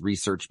 not just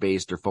research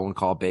based or phone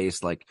call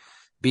based. Like,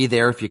 be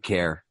there if you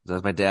care.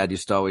 As my dad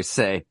used to always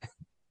say.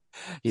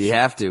 You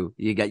have to.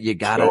 You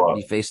gotta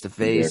be face to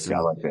face.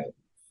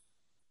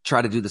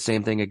 Try to do the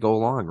same thing at Go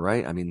Long,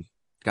 right? I mean,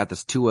 got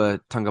this Tua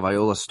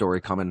Tagovailoa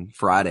story coming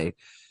Friday,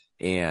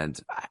 and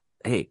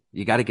hey,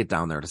 you got to get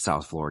down there to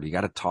South Florida. You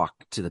got to talk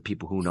to the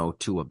people who know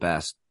Tua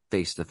best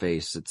face to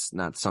face. It's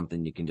not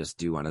something you can just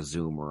do on a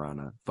Zoom or on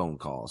a phone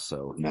call.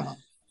 So No.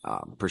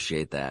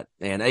 Appreciate that.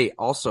 And hey,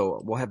 also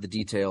we'll have the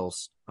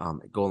details,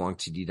 at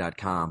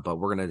goalongtd.com, but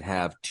we're going to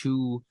have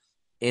 2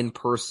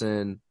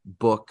 in-person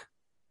book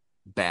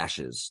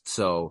bashes.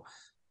 So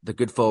the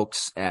good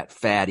folks at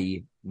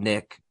Fatty,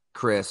 Nick,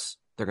 Chris,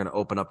 they're going to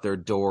open up their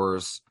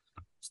doors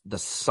the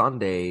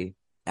Sunday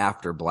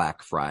after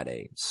Black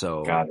Friday.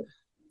 So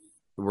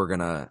we're going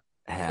to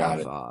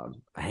have a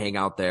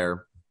hangout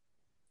there.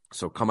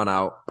 So coming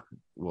out,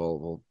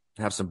 we'll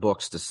have some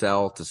books to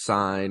sell, to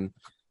sign.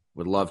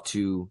 Would love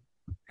to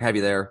have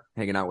you there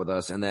hanging out with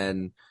us. And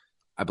then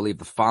I believe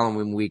the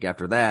following week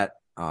after that,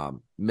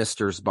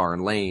 Mister's Bar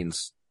and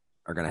Lanes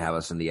are going to have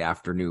us in the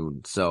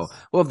afternoon. So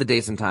we'll have the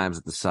dates and times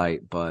at the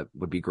site, but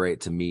would be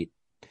great to meet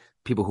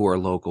people who are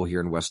local here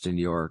in Western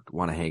New York,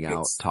 want to hang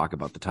out, talk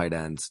about the tight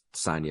ends,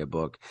 sign you a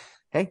book.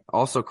 Hey,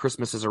 also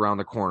Christmas is around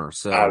the corner.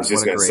 So I was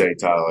just going to say,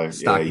 Tyler,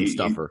 stocking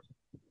stuffer.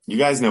 You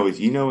guys know what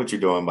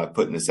you're doing by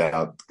putting this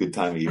out. Good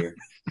time of year.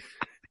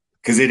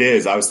 Because it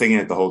is. I was thinking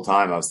it the whole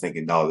time. I was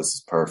thinking, no, this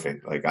is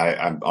perfect. Like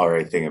I'm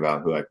already thinking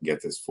about who I can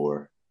get this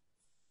for.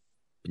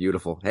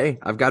 Beautiful. Hey,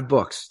 I've got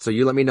books. So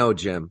you let me know,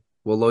 Jim.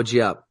 We'll load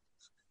you up.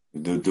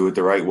 Do it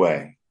the right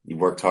way. You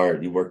worked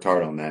hard. You worked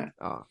hard on that.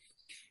 Oh,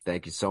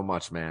 thank you so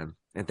much, man.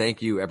 And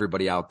thank you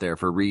everybody out there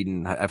for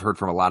reading. I've heard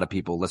from a lot of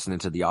people listening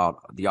to the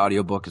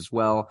audiobook as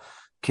well.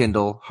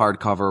 Kindle,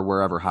 hardcover,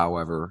 wherever,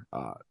 however,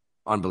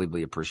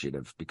 unbelievably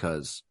appreciative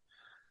because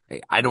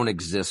hey, I don't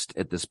exist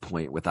at this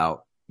point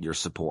without your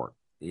support.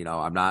 You know,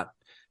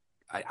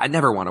 I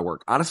never want to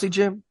work. Honestly,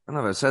 Jim, I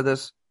don't know if I said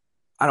this.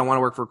 I don't want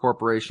to work for a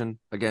corporation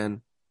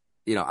again.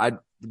 You know,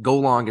 Go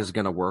Long is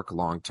going to work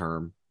long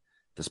term.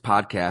 This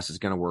podcast is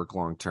going to work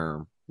long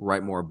term.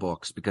 Write more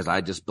books because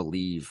I just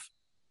believe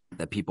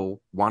that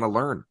people want to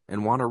learn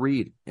and want to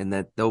read and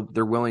that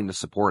they're willing to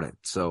support it.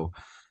 So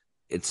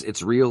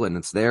it's real and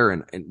it's there.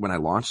 And when I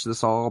launched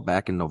this all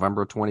back in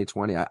November of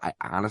 2020, I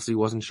honestly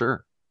wasn't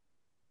sure.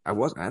 I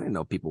didn't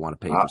know people want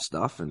to pay for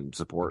stuff and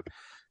support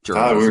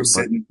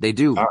journalism, they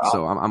do.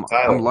 So I'm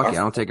lucky.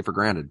 I don't take it for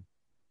granted.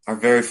 Our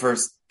very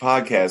first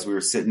podcast, we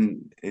were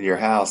sitting in your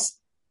house.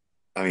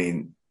 I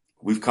mean,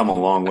 we've come a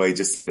long way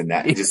just in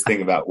that. Just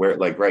think about where,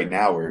 like right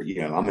now,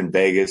 I'm in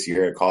Vegas,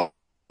 you're at a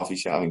coffee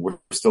shop. I mean, we're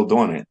still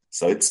doing it.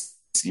 So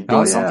you've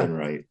done something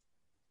right.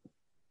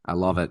 I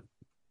love it.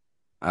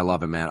 I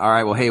love it, man. All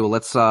right. Well, hey,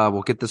 let's,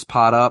 we'll get this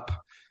pod up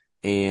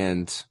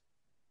and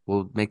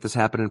we'll make this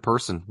happen in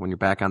person when you're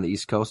back on the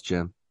East Coast,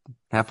 Jim.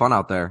 Have fun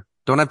out there.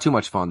 Don't have too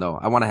much fun though.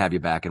 I want to have you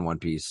back in one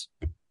piece.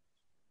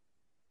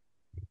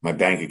 My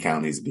bank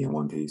account needs to be in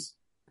one piece.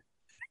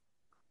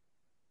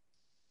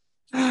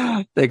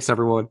 Thanks,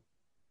 everyone.